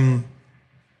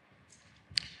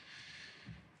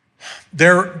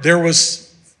 There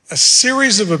was a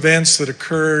series of events that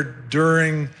occurred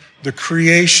during the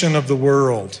creation of the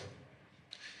world.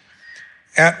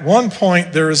 At one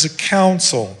point, there is a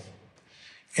council.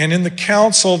 And in the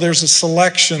council, there's a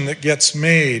selection that gets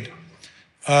made.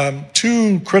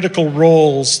 Two critical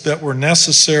roles that were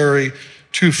necessary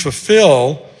to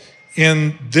fulfill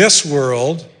in this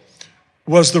world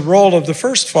was the role of the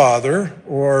first father,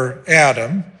 or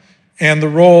Adam, and the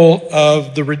role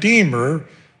of the Redeemer,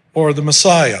 or the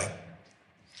Messiah.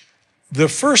 The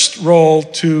first role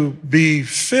to be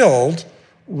filled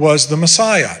was the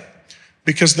Messiah,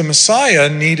 because the Messiah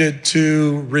needed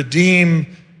to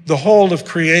redeem the whole of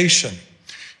creation.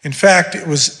 In fact, it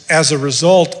was as a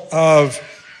result of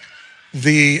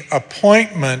the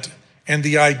appointment and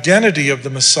the identity of the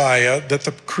Messiah that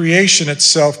the creation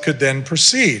itself could then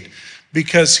proceed,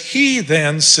 because he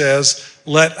then says,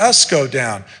 let us go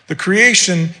down. The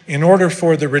creation, in order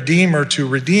for the Redeemer to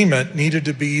redeem it, needed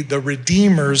to be the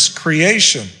Redeemer's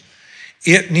creation.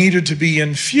 It needed to be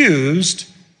infused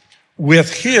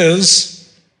with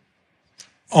his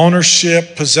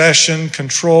ownership, possession,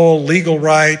 control, legal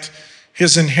right,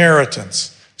 his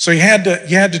inheritance. So you had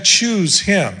to choose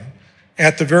him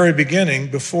at the very beginning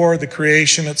before the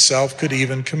creation itself could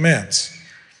even commence.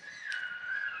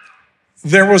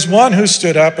 There was one who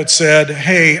stood up and said,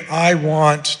 hey, I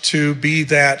want to be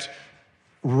that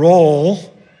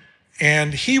role,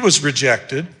 and he was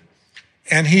rejected,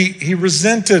 and he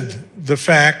resented the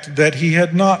fact that he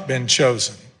had not been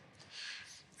chosen.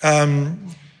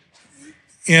 In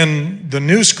the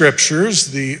New Scriptures,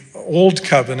 the Old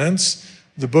Covenants,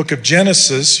 the book of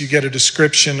Genesis, you get a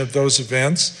description of those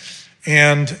events.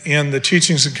 And in the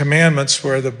Teachings and Commandments,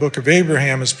 where the book of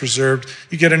Abraham is preserved,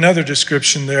 you get another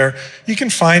description there. You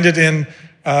can find it in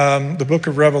the book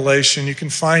of Revelation. You can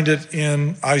find it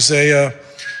in Isaiah.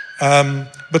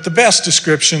 But the best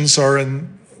descriptions are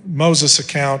in Moses'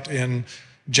 account in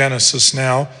Genesis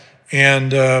now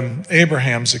and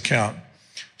Abraham's account.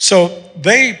 So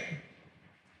they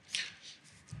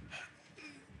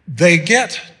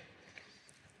get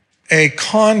a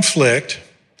conflict.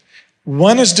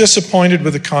 One is disappointed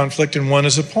with the conflict and one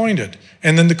is appointed.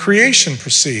 And then the creation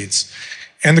proceeds.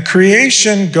 And the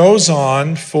creation goes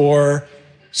on for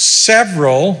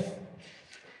several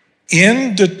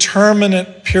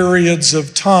indeterminate periods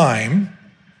of time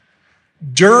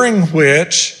during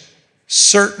which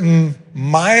certain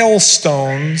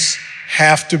milestones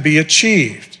have to be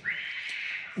achieved.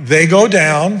 They go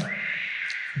down,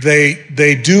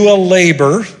 they do a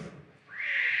labor,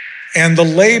 and the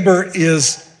labor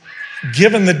is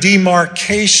given the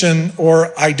demarcation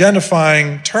or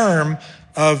identifying term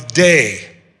of day.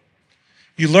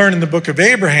 You learn in the book of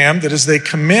Abraham that as they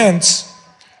commence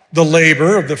the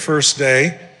labor of the first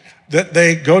day, that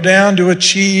they go down to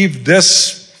achieve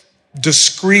this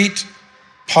discrete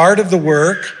part of the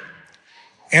work.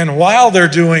 And while they're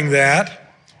doing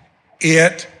that,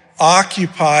 it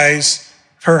occupies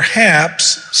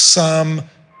perhaps some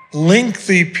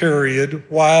lengthy period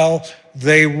while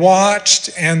they watched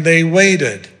and they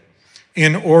waited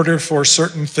in order for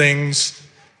certain things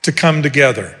to come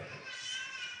together.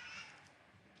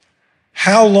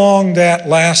 How long that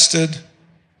lasted,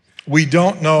 we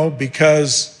don't know,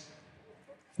 because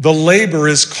the labor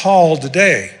is called a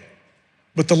day.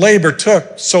 But the labor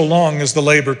took so long as the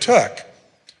labor took.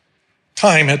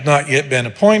 Time had not yet been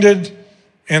appointed,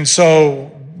 and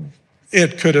so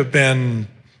it could have been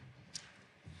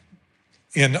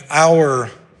in our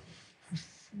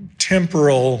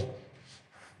temporal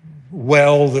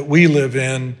well that we live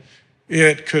in,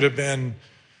 it could have been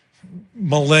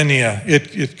millennia.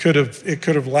 It could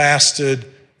have lasted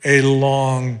a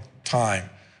long time.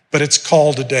 But it's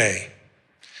called a day.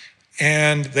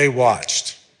 And they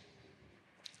watched.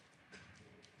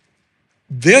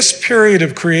 This period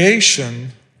of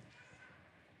creation,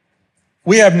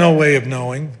 we have no way of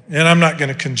knowing, and I'm not going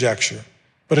to conjecture,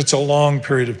 but it's a long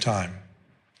period of time.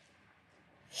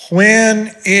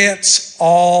 When it's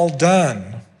all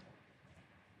done,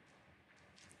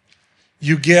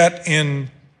 you get in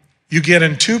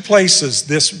two places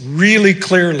this really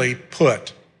clearly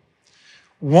put.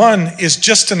 One is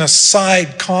just an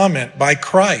aside comment by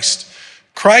Christ.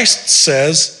 Christ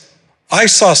says, "I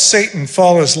saw Satan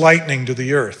fall as lightning to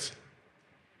the earth."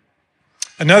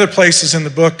 Another place is in the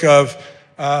book of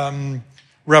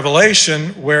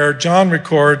Revelation, where John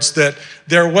records that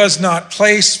there was not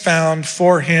place found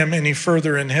for him any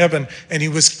further in heaven, and he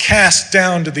was cast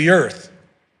down to the earth.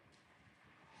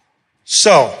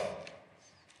 So,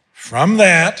 from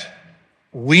that,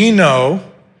 we know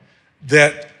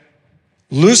that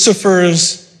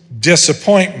Lucifer's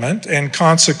disappointment and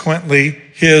consequently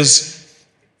his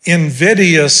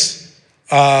invidious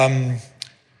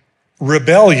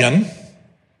rebellion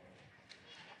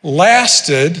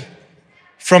lasted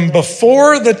from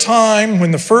before the time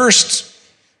when the first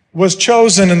was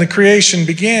chosen and the creation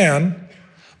began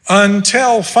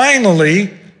until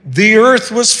finally the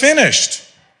earth was finished.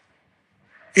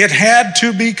 It had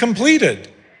to be completed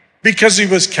because he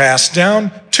was cast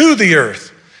down to the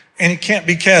earth. And he can't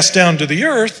be cast down to the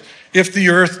earth if the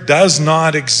earth does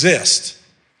not exist.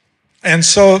 And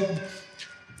so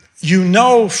you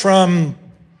know from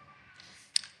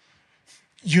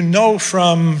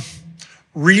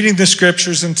reading the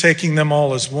scriptures and taking them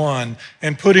all as one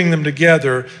and putting them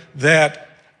together that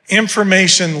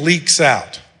information leaks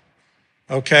out.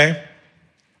 Okay?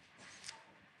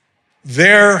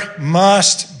 There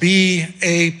must be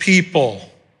a people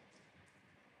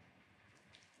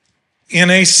in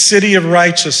a city of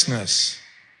righteousness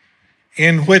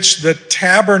in which the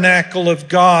tabernacle of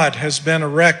God has been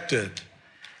erected,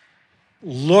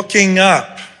 looking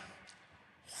up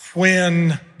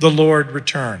when the Lord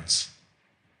returns.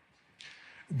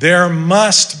 There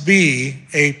must be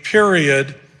a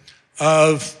period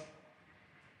of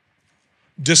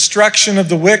destruction of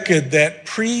the wicked that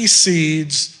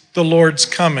precedes the Lord's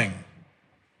coming.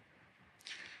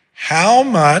 How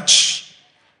much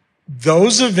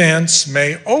those events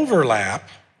may overlap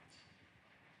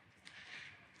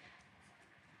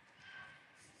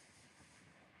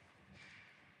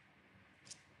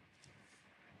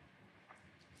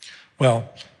well,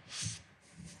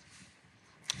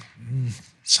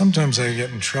 sometimes I get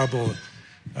in trouble.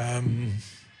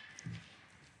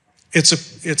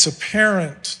 It's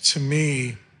apparent to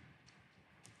me.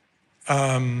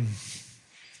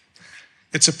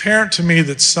 It's apparent to me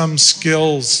that some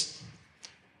skills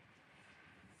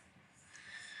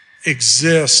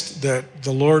exist that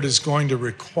the Lord is going to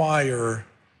require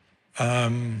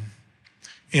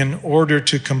in order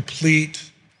to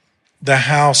complete the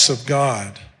house of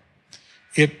God.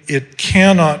 It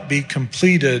cannot be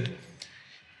completed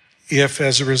if,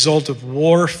 as a result of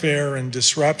warfare and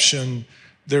disruption,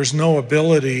 there's no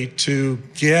ability to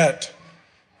get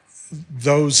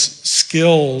those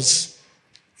skills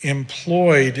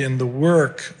employed in the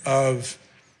work of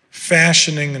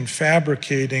fashioning and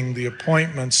fabricating the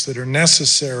appointments that are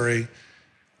necessary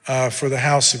for the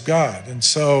house of God. And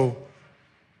so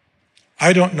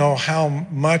I don't know how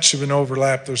much of an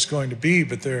overlap there's going to be,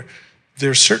 but there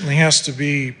certainly has to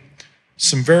be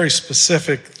some very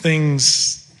specific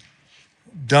things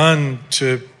done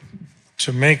to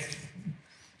make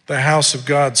the house of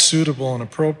God suitable and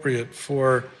appropriate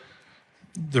for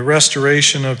the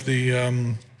restoration of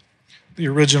the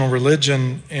original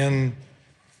religion. And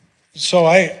so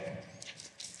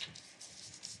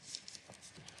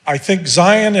I think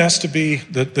Zion has to be,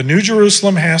 the New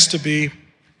Jerusalem has to be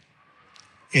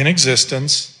in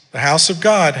existence. The house of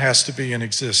God has to be in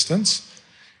existence.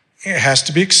 It has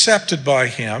to be accepted by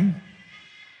him.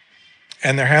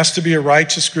 And there has to be a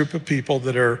righteous group of people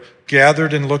that are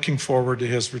gathered and looking forward to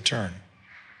his return.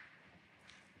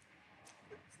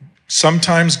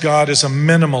 Sometimes God is a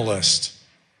minimalist,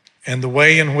 and the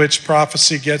way in which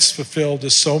prophecy gets fulfilled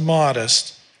is so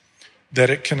modest that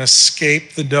it can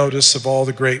escape the notice of all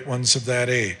the great ones of that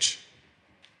age,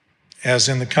 as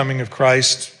in the coming of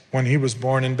Christ when he was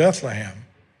born in Bethlehem.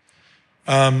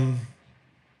 And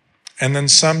then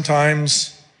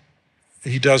sometimes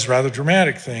he does rather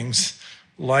dramatic things,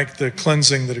 like the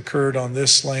cleansing that occurred on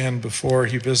this land before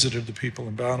he visited the people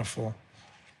in Bountiful.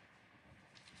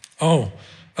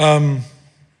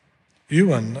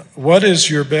 Ewan, what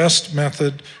is your best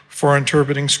method for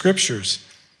interpreting scriptures?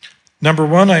 Number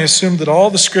one, I assume that all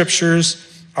the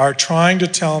scriptures are trying to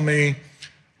tell me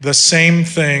the same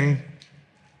thing,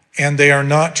 and they are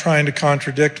not trying to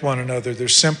contradict one another. They're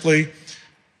simply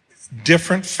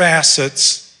different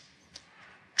facets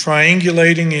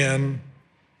triangulating in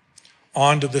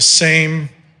onto the same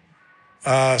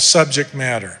subject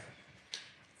matter.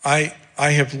 I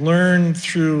have learned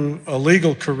through a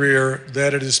legal career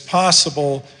that it is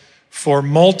possible for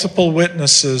multiple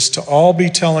witnesses to all be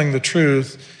telling the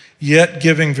truth, yet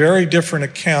giving very different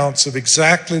accounts of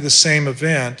exactly the same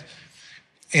event.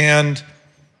 And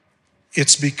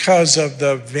it's because of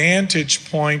the vantage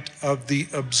point of the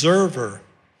observer.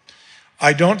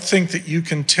 I don't think you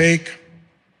can take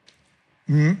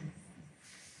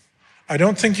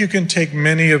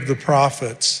many of the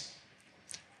prophets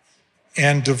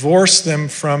and divorce them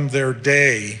from their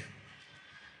day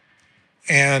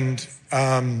and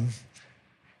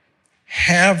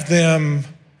have them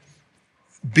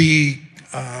be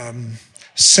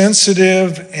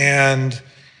sensitive and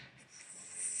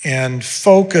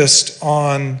focused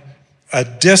on a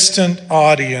distant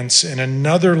audience in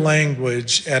another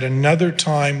language at another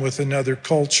time with another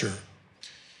culture.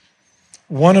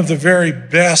 One of the very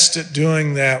best at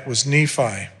doing that was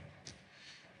Nephi.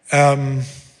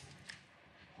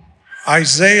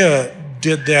 Isaiah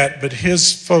did that, but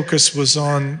his focus was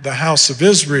on the house of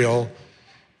Israel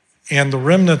and the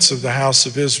remnants of the house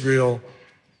of Israel.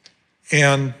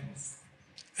 And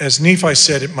as Nephi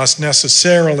said, it must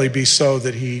necessarily be so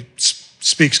that he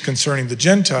speaks concerning the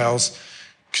Gentiles,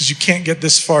 because you can't get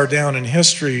this far down in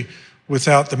history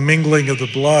without the mingling of the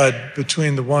blood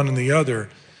between the one and the other.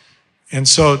 And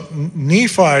so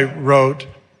Nephi wrote,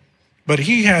 but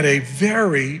he had a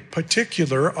very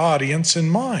particular audience in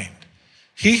mind.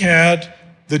 He had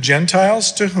the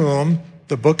Gentiles to whom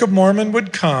the Book of Mormon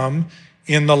would come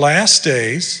in the last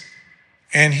days,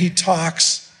 and he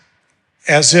talks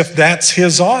as if that's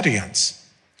his audience.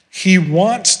 He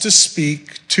wants to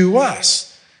speak to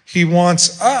us. He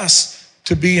wants us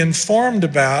to be informed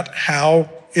about how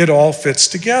it all fits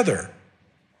together.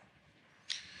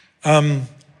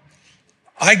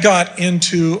 I got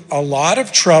into a lot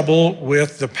of trouble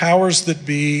with the powers that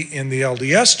be in the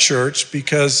LDS Church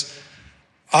because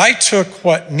I took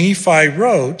what Nephi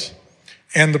wrote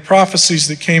and the prophecies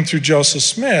that came through Joseph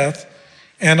Smith,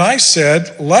 and I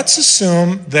said, let's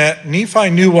assume that Nephi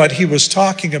knew what he was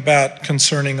talking about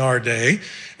concerning our day,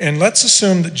 and let's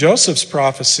assume that Joseph's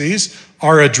prophecies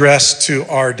are addressed to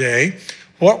our day.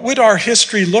 What would our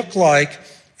history look like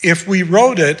if we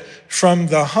wrote it from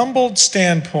the humbled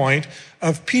standpoint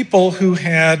of people who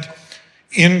had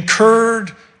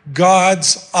incurred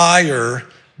God's ire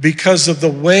because of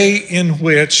the way in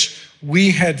which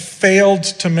we had failed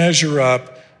to measure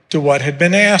up to what had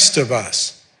been asked of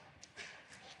us?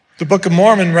 The Book of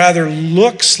Mormon rather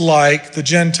looks like the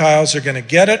Gentiles are going to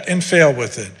get it and fail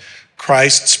with it.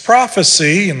 Christ's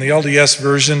prophecy in the LDS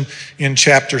version in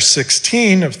chapter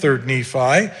 16 of 3rd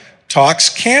Nephi talks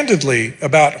candidly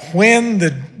about when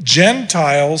the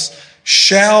Gentiles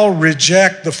shall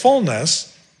reject the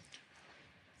fullness.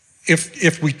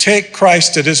 If we take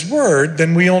Christ at his word,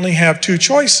 then we only have two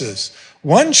choices.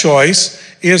 One choice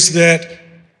is that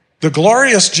the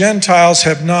glorious Gentiles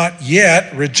have not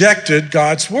yet rejected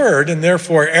God's word, and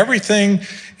therefore everything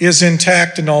is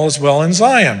intact and all is well in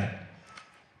Zion.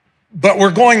 But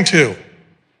we're going to.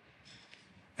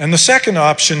 And the second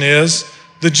option is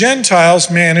the Gentiles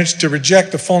managed to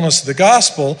reject the fullness of the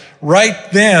gospel right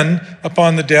then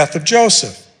upon the death of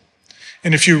Joseph.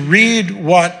 And if you read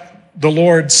what the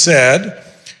Lord said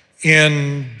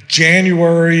in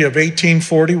January of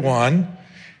 1841,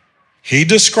 he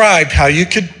described how you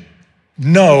could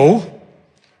know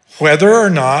whether or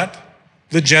not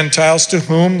the Gentiles to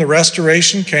whom the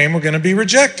restoration came were going to be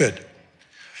rejected.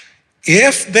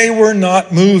 If they were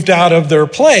not moved out of their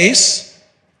place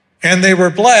and they were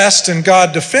blessed and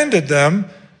God defended them,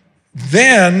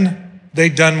 then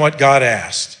they'd done what God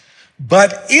asked.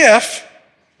 But if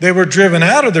they were driven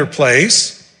out of their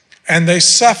place and they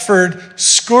suffered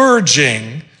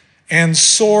scourging and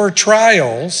sore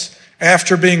trials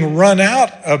after being run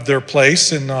out of their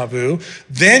place in Nauvoo,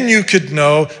 then you could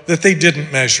know that they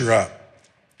didn't measure up.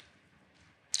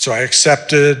 So I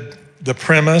accepted the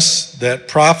premise that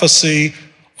prophecy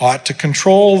ought to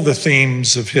control the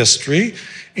themes of history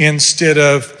instead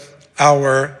of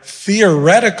our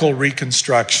theoretical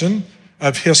reconstruction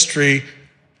of history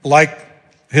like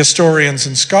historians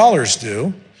and scholars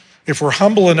do. If we're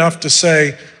humble enough to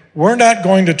say, we're not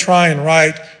going to try and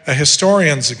write a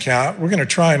historian's account, we're going to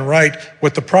try and write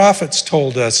what the prophets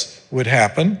told us would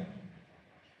happen,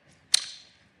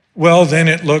 well, then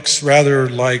it looks rather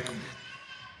like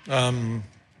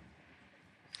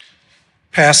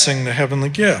passing the heavenly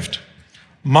gift.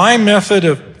 My method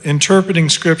of interpreting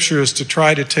Scripture is to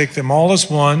try to take them all as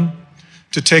one,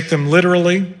 to take them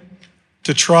literally,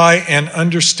 to try and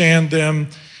understand them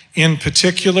in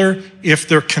particular. If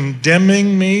they're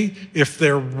condemning me, if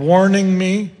they're warning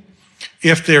me,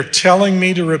 if they're telling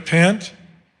me to repent,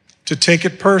 to take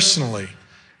it personally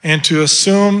and to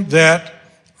assume that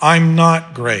I'm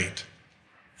not great,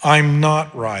 I'm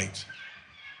not right,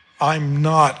 I'm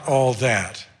not all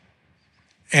that,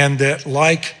 and that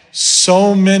like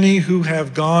so many who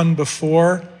have gone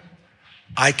before,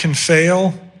 I can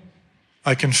fail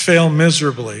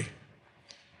miserably,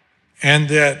 and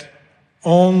that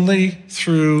only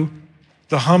through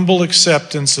the humble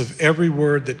acceptance of every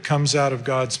word that comes out of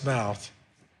God's mouth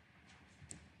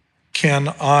can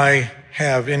I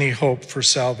have any hope for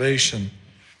salvation.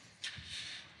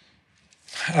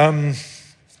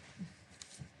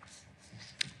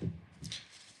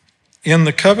 In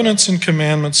the Covenants and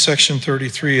Commandments, section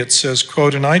 33, it says,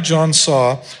 quote, "And I, John,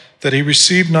 saw that he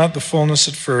received not the fullness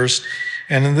at first,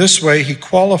 and in this way he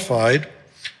qualified,"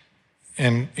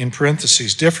 and in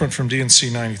parentheses, different from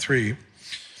D&C 93,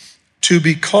 "to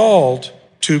be called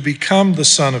to become the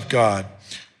Son of God."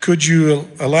 Could you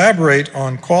elaborate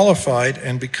on qualified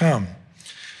and become?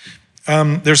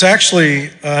 There's actually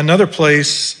another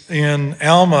place in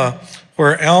Alma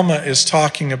where Alma is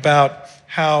talking about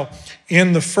how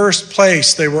in the first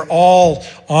place they were all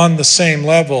on the same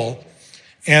level,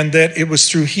 and that it was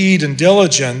through heed and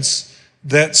diligence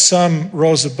that some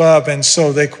rose above, and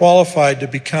so they qualified to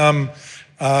become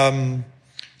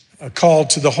called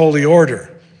to the holy order.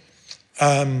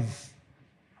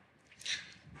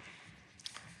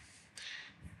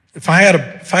 If I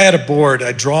had a board,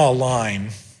 I'd draw a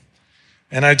line,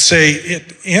 and I'd say,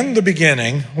 in the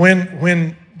beginning,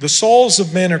 when the souls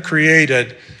of men are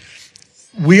created,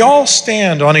 we all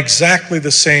stand on exactly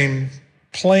the same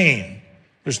plane.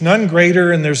 There's none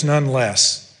greater and there's none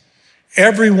less.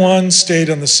 Everyone stayed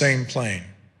on the same plane.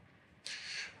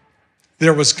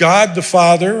 There was God the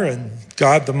Father and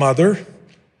God the Mother.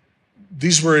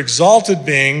 These were exalted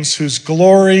beings whose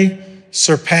glory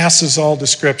surpasses all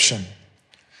description.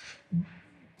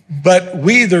 But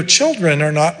we, their children,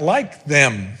 are not like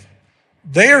them.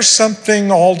 They are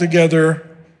something altogether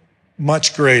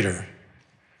much greater.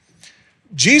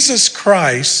 Jesus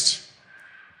Christ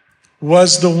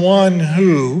was the one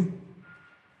who,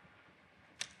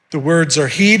 the words are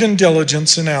heed and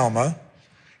diligence in Alma,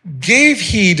 gave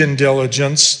heed and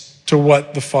diligence to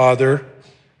what the Father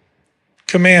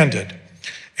commanded.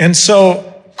 And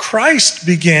so Christ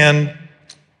began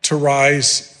to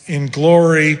rise in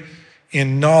glory,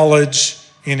 in knowledge,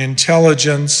 in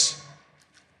intelligence.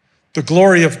 The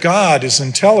glory of God is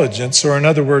intelligence, or in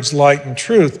other words, light and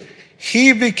truth.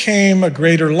 He became a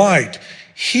greater light.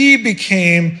 He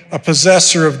became a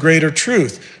possessor of greater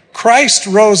truth. Christ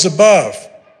rose above.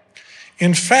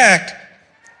 In fact,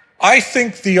 I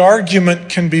think the argument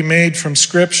can be made from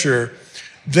Scripture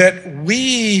that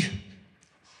we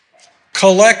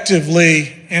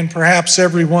collectively, and perhaps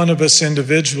every one of us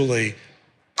individually,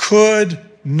 could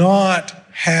not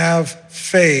have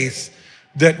faith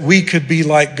that we could be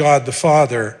like God the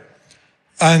Father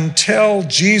until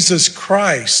Jesus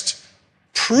Christ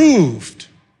proved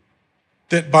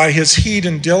that by his heed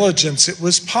and diligence it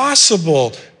was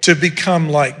possible to become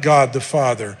like God the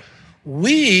Father.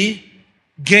 We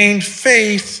gained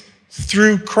faith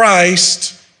through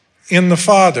Christ in the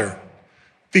Father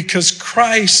because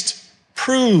Christ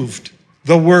proved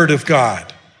the Word of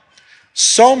God.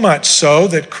 So much so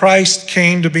that Christ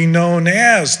came to be known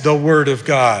as the Word of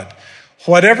God.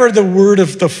 Whatever the Word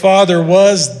of the Father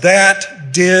was,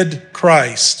 that did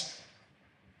Christ.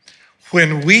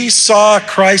 When we saw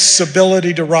Christ's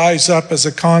ability to rise up as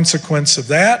a consequence of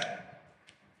that,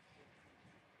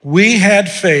 We had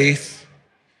faith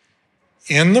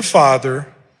in the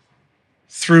Father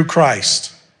through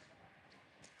Christ.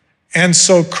 And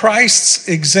so Christ's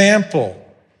example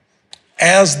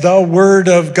as the Word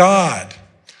of God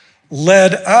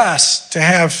led us to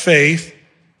have faith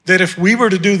that if we were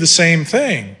to do the same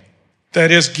thing,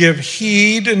 that is, give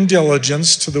heed and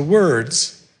diligence to the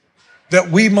words, that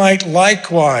we might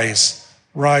likewise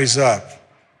rise up.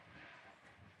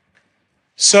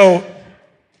 So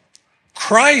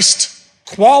Christ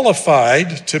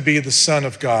qualified to be the Son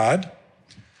of God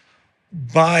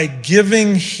by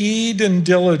giving heed and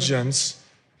diligence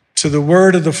to the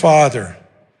word of the Father.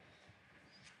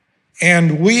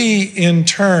 And we, in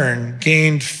turn,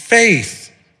 gained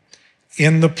faith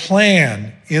in the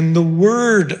plan, in the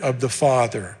word of the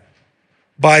Father,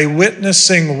 by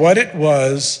witnessing what it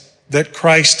was that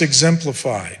Christ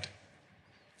exemplified.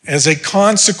 As a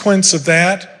consequence of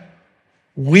that,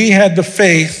 we had the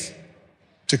faith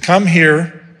to come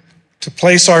here, to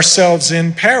place ourselves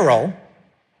in peril,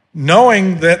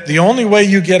 knowing that the only way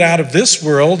you get out of this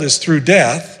world is through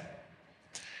death,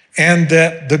 and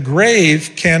that the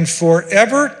grave can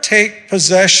forever take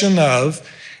possession of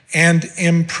and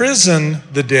imprison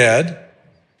the dead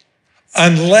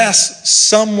unless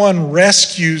someone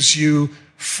rescues you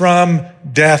from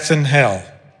death and hell.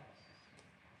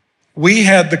 We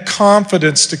had the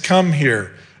confidence to come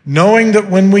here, knowing that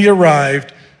when we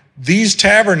arrived, these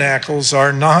tabernacles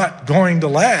are not going to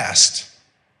last.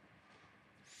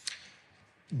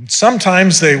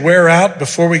 Sometimes they wear out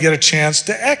before we get a chance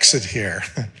to exit here.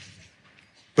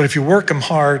 But if you work them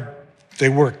hard, they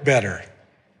work better.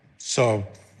 So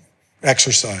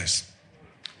exercise.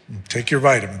 Take your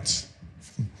vitamins.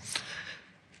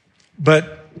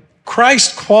 But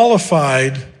Christ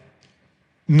qualified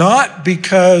not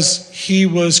because he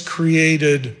was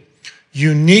created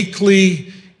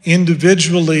uniquely,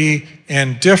 individually,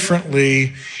 and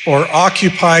differently, or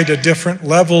occupied a different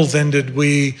level than did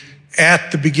we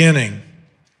at the beginning.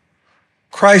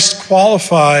 Christ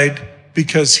qualified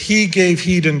because he gave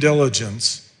heed and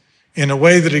diligence in a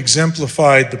way that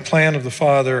exemplified the plan of the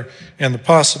Father and the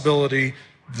possibility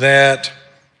that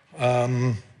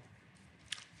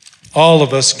all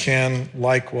of us can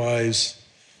likewise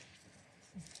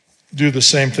do the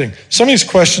same thing. Some of these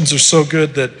questions are so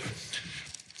good that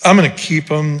I'm going to keep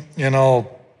them, and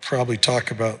I'll probably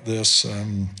talk about this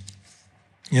in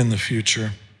the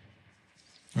future.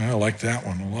 I like that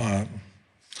one a lot.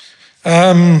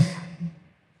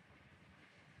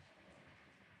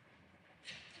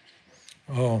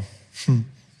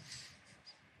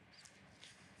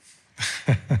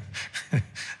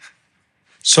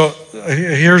 So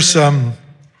here's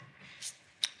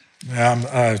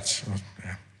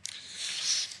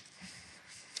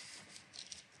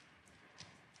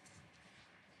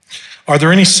Are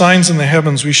there any signs in the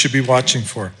heavens we should be watching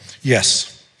for? Yes.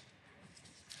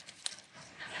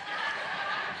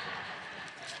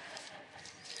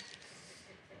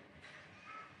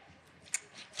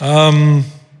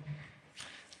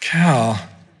 Cal.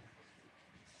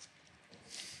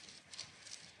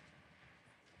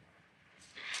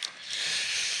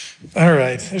 All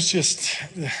right,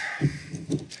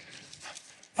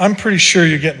 I'm pretty sure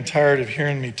you're getting tired of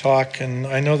hearing me talk, and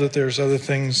I know that there's other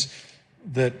things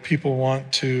that people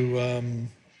want to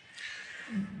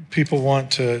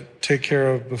take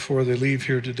care of before they leave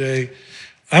here today.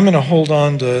 I'm going to hold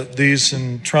on to these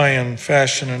and try and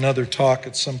fashion another talk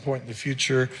at some point in the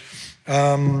future.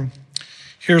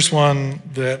 Here's one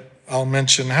that I'll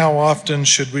mention. How often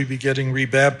should we be getting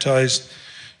rebaptized?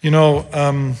 You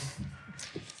know,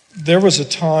 there was a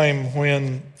time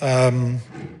when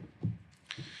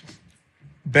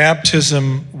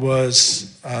baptism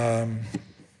was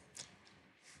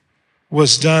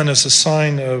done as a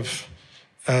sign of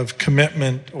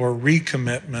commitment or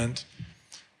recommitment.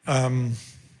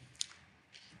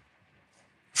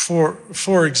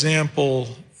 For example,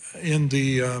 in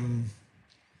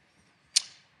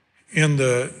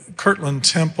the Kirtland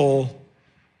Temple,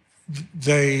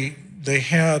 they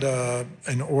had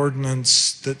an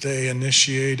ordinance that they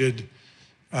initiated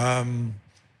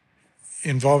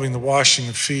involving the washing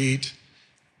of feet,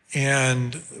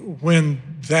 and when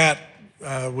that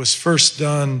was first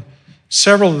done,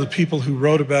 several of the people who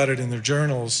wrote about it in their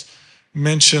journals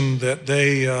mentioned that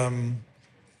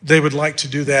they would like to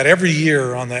do that every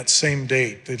year on that same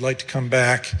date. They'd like to come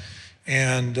back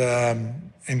and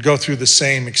go through the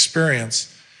same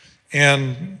experience.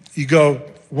 And you go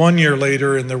 1 year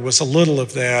later, and there was a little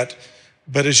of that,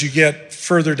 but as you get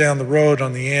further down the road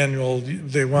on the annual,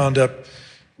 they wound up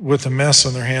with a mess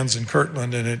on their hands in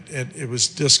Kirtland, and it was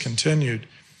discontinued.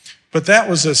 But that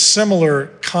was a similar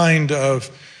kind of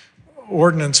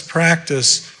ordinance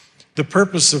practice, the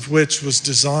purpose of which was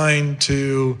designed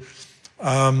to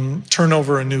turn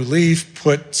over a new leaf,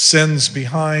 put sins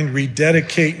behind,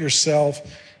 rededicate yourself,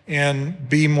 and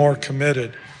be more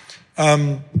committed.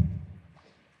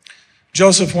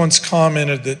 Joseph once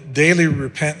commented that daily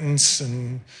repentance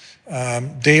and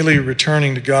daily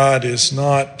returning to God is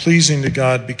not pleasing to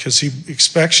God because he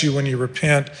expects you when you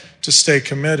repent to stay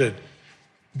committed.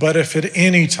 But if at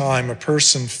any time a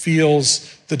person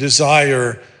feels the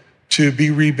desire to be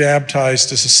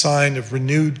rebaptized as a sign of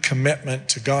renewed commitment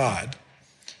to God,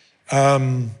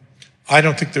 I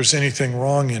don't think there's anything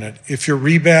wrong in it. If you're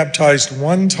rebaptized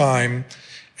one time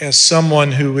as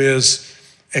someone who is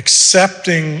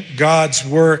accepting God's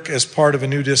work as part of a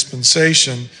new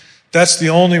dispensation, that's the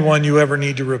only one you ever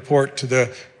need to report to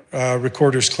the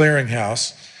Recorder's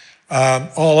Clearinghouse.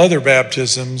 All other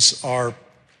baptisms are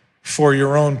for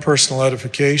your own personal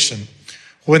edification.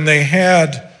 When they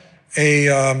had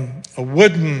a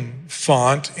wooden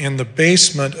font in the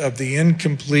basement of the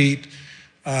incomplete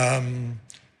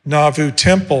Nauvoo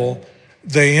Temple,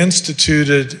 they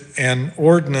instituted an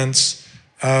ordinance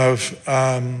of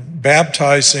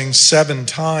baptizing 7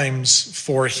 times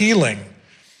for healing,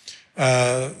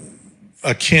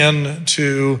 akin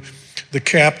to the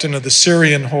captain of the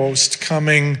Syrian host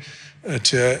coming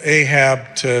to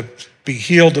Ahab to be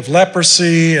healed of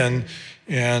leprosy, and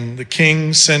the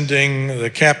king sending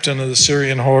the captain of the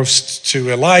Syrian host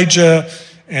to Elijah,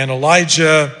 and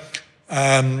Elijah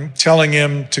telling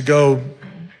him to go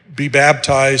be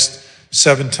baptized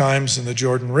 7 times in the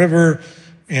Jordan River.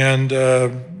 And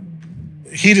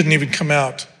he didn't even come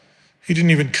out.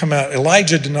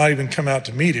 Elijah did not even come out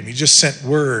to meet him. He just sent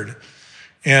word.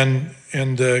 And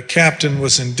the captain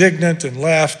was indignant and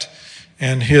left.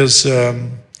 And his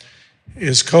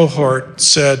cohort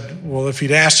said, well, if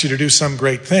he'd asked you to do some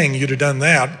great thing, you'd have done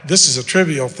that. This is a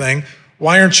trivial thing.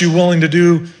 Why aren't you willing to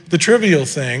do the trivial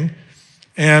thing?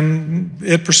 And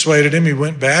it persuaded him. He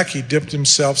went back. He dipped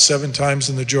himself 7 times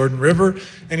in the Jordan River,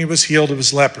 and he was healed of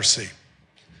his leprosy.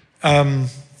 And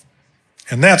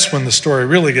that's when the story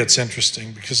really gets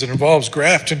interesting, because it involves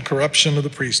graft and corruption of the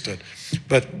priesthood.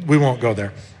 But we won't go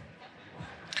there.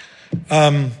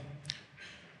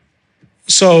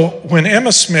 So when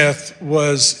Emma Smith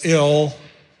was ill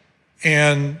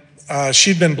and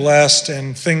she'd been blessed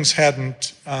and things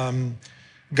hadn't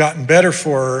gotten better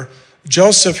for her,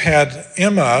 Joseph had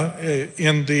Emma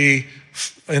in the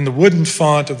wooden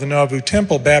font of the Nauvoo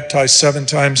Temple baptized 7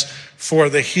 times for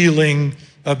the healing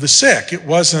of the sick. It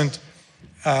wasn't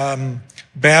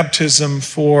baptism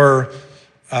for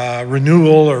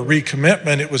renewal or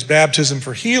recommitment. It was baptism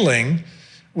for healing,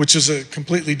 which is a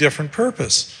completely different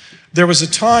purpose. There was a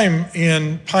time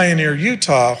in Pioneer,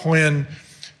 Utah, when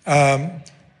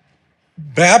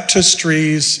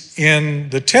baptistries in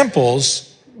the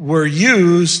temples were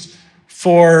used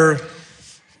for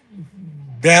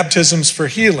baptisms for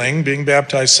healing, being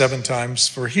baptized 7 times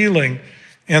for healing,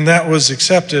 and that was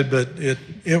accepted, but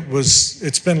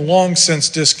it's been long since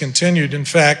discontinued. In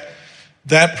fact,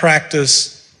 that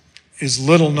practice is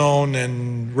little known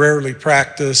and rarely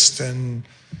practiced, and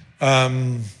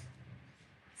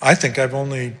I think I've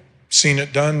only seen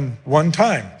it done one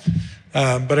time.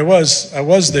 But I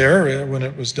was there when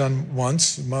it was done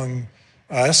once among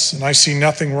us, and I see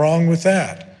nothing wrong with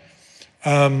that.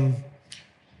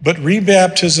 But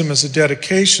rebaptism as a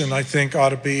dedication, I think, ought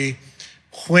to be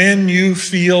when you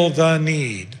feel the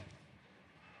need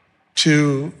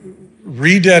to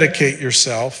rededicate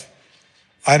yourself.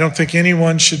 I don't think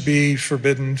anyone should be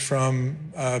forbidden from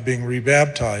being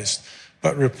rebaptized,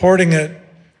 but reporting it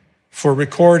for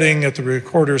recording at the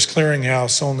Recorder's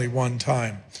Clearinghouse only one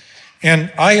time.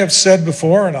 And I have said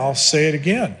before, and I'll say it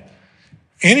again,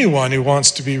 anyone who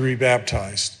wants to be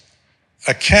rebaptized,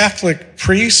 a Catholic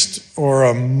priest or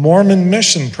a Mormon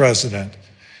mission president,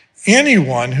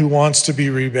 anyone who wants to be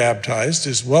rebaptized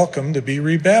is welcome to be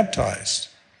rebaptized.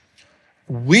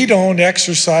 We don't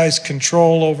exercise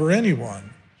control over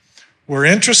anyone. We're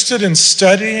interested in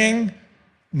studying,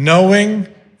 knowing,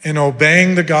 and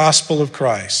obeying the gospel of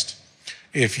Christ.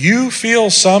 If you feel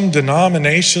some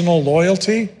denominational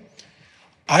loyalty,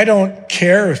 I don't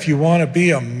care if you want to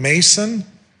be a Mason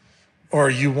or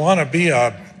you want to be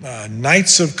a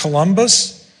Knights of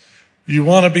Columbus, you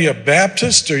want to be a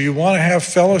Baptist, or you want to have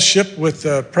fellowship with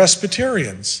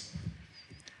Presbyterians.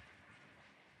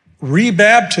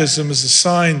 Rebaptism is a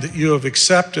sign that you have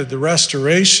accepted the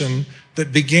restoration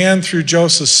that began through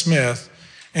Joseph Smith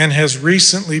and has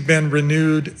recently been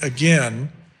renewed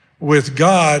again, with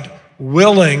God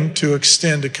willing to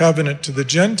extend a covenant to the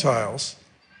Gentiles.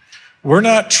 We're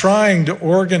not trying to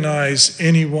organize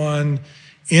anyone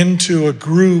into a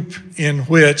group in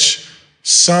which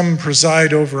some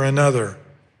preside over another.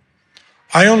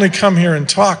 I only come here and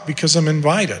talk because I'm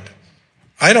invited.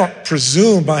 I don't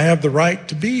presume I have the right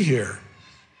to be here.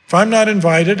 If I'm not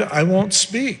invited, I won't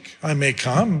speak. I may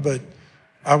come, but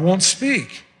I won't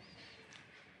speak.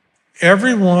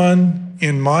 Everyone,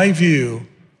 in my view,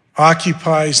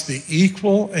 occupies the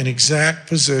equal and exact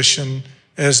position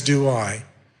as do I.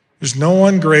 There's no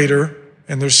one greater,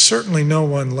 and there's certainly no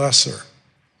one lesser.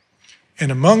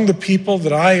 And among the people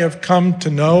that I have come to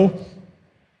know,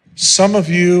 some of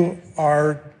you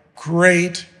are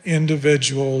great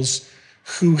individuals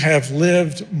who have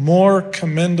lived more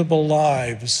commendable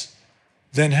lives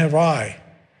than have I.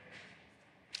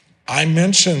 I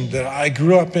mentioned that I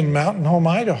grew up in Mountain Home,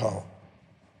 Idaho.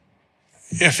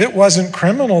 If it wasn't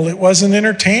criminal, it wasn't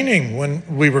entertaining when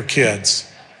we were kids.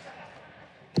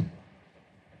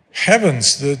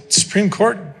 Heavens, the Supreme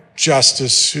Court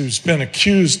justice who's been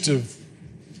accused of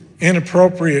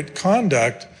inappropriate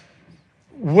conduct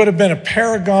would have been a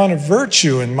paragon of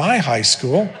virtue in my high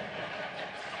school.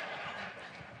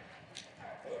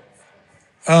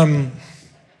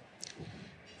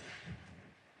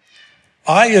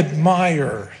 I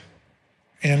admire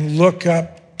and look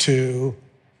up to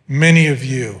many of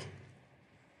you.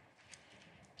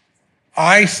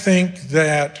 I think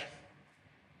that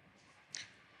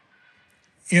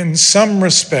in some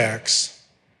respects,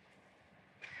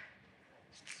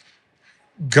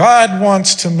 God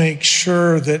wants to make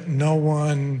sure that no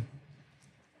one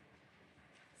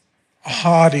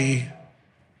haughty,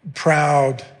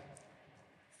 proud,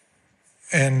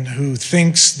 and who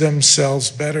thinks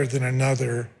themselves better than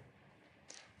another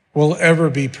will ever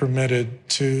be permitted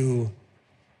to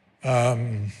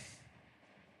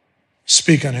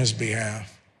speak on his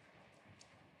behalf.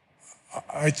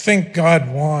 I think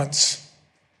God wants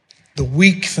the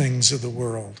weak things of the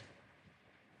world.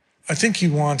 I think he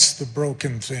wants the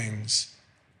broken things,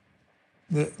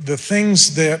 the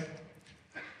things that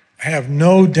have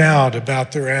no doubt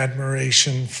about their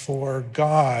admiration for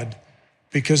God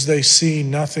because they see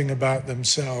nothing about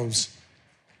themselves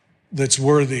that's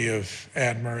worthy of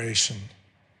admiration.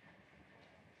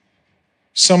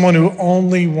 Someone who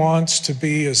only wants to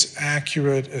be as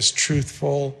accurate, as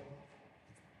truthful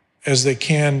as they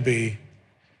can be,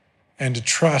 and to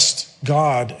trust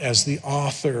God as the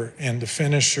author and the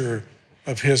finisher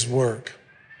of his work,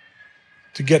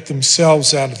 to get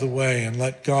themselves out of the way and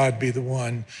let God be the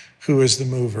one who is the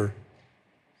mover.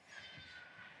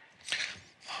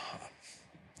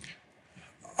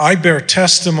 I bear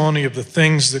testimony of the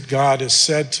things that God has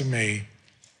said to me.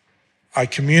 I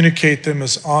communicate them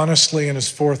as honestly and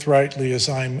as forthrightly as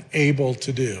I'm able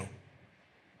to do,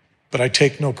 but I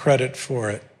take no credit for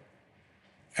it.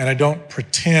 And I don't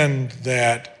pretend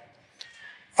that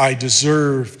I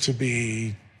deserve to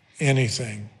be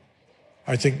anything.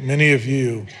 I think many of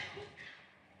you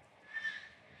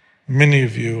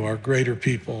are greater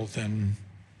people than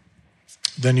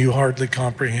you hardly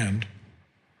comprehend.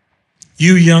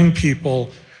 You young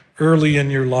people, early in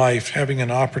your life, having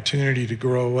an opportunity to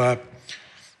grow up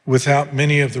without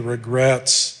many of the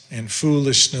regrets and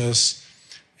foolishness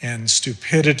and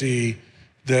stupidity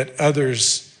that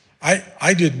others.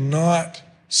 I did not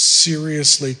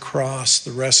seriously cross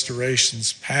the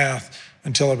restoration's path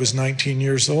until I was 19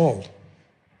 years old.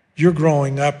 You're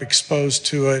growing up exposed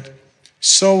to it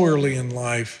so early in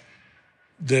life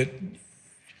that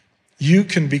you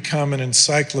can become an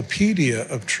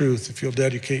encyclopedia of truth if you'll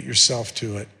dedicate yourself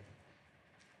to it.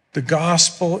 The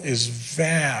gospel is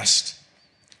vast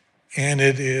and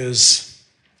it is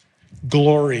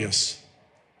glorious.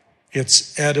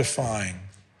 It's edifying.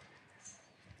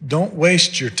 Don't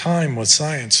waste your time with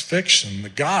science fiction. The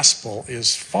gospel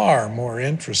is far more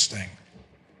interesting.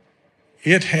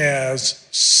 It has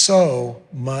so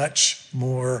much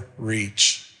more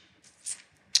reach.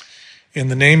 In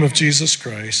the name of Jesus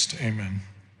Christ, amen.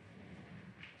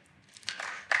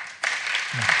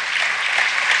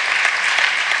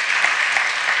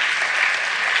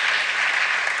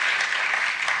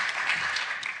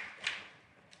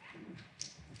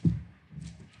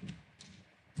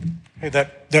 Hey,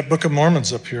 that Book of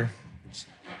Mormon's up here.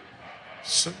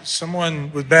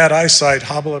 Someone with bad eyesight,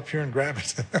 hobble up here and grab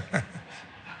it.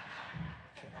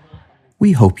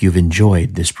 We hope you've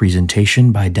enjoyed this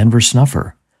presentation by Denver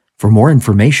Snuffer. For more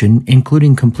information,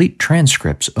 including complete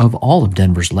transcripts of all of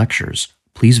Denver's lectures,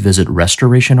 please visit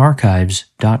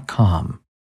restorationarchives.com.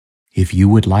 If you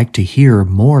would like to hear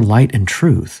more Light and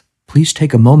Truth, please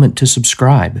take a moment to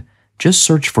subscribe. Just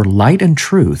search for Light and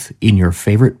Truth in your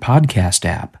favorite podcast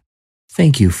app.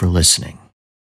 Thank you for listening.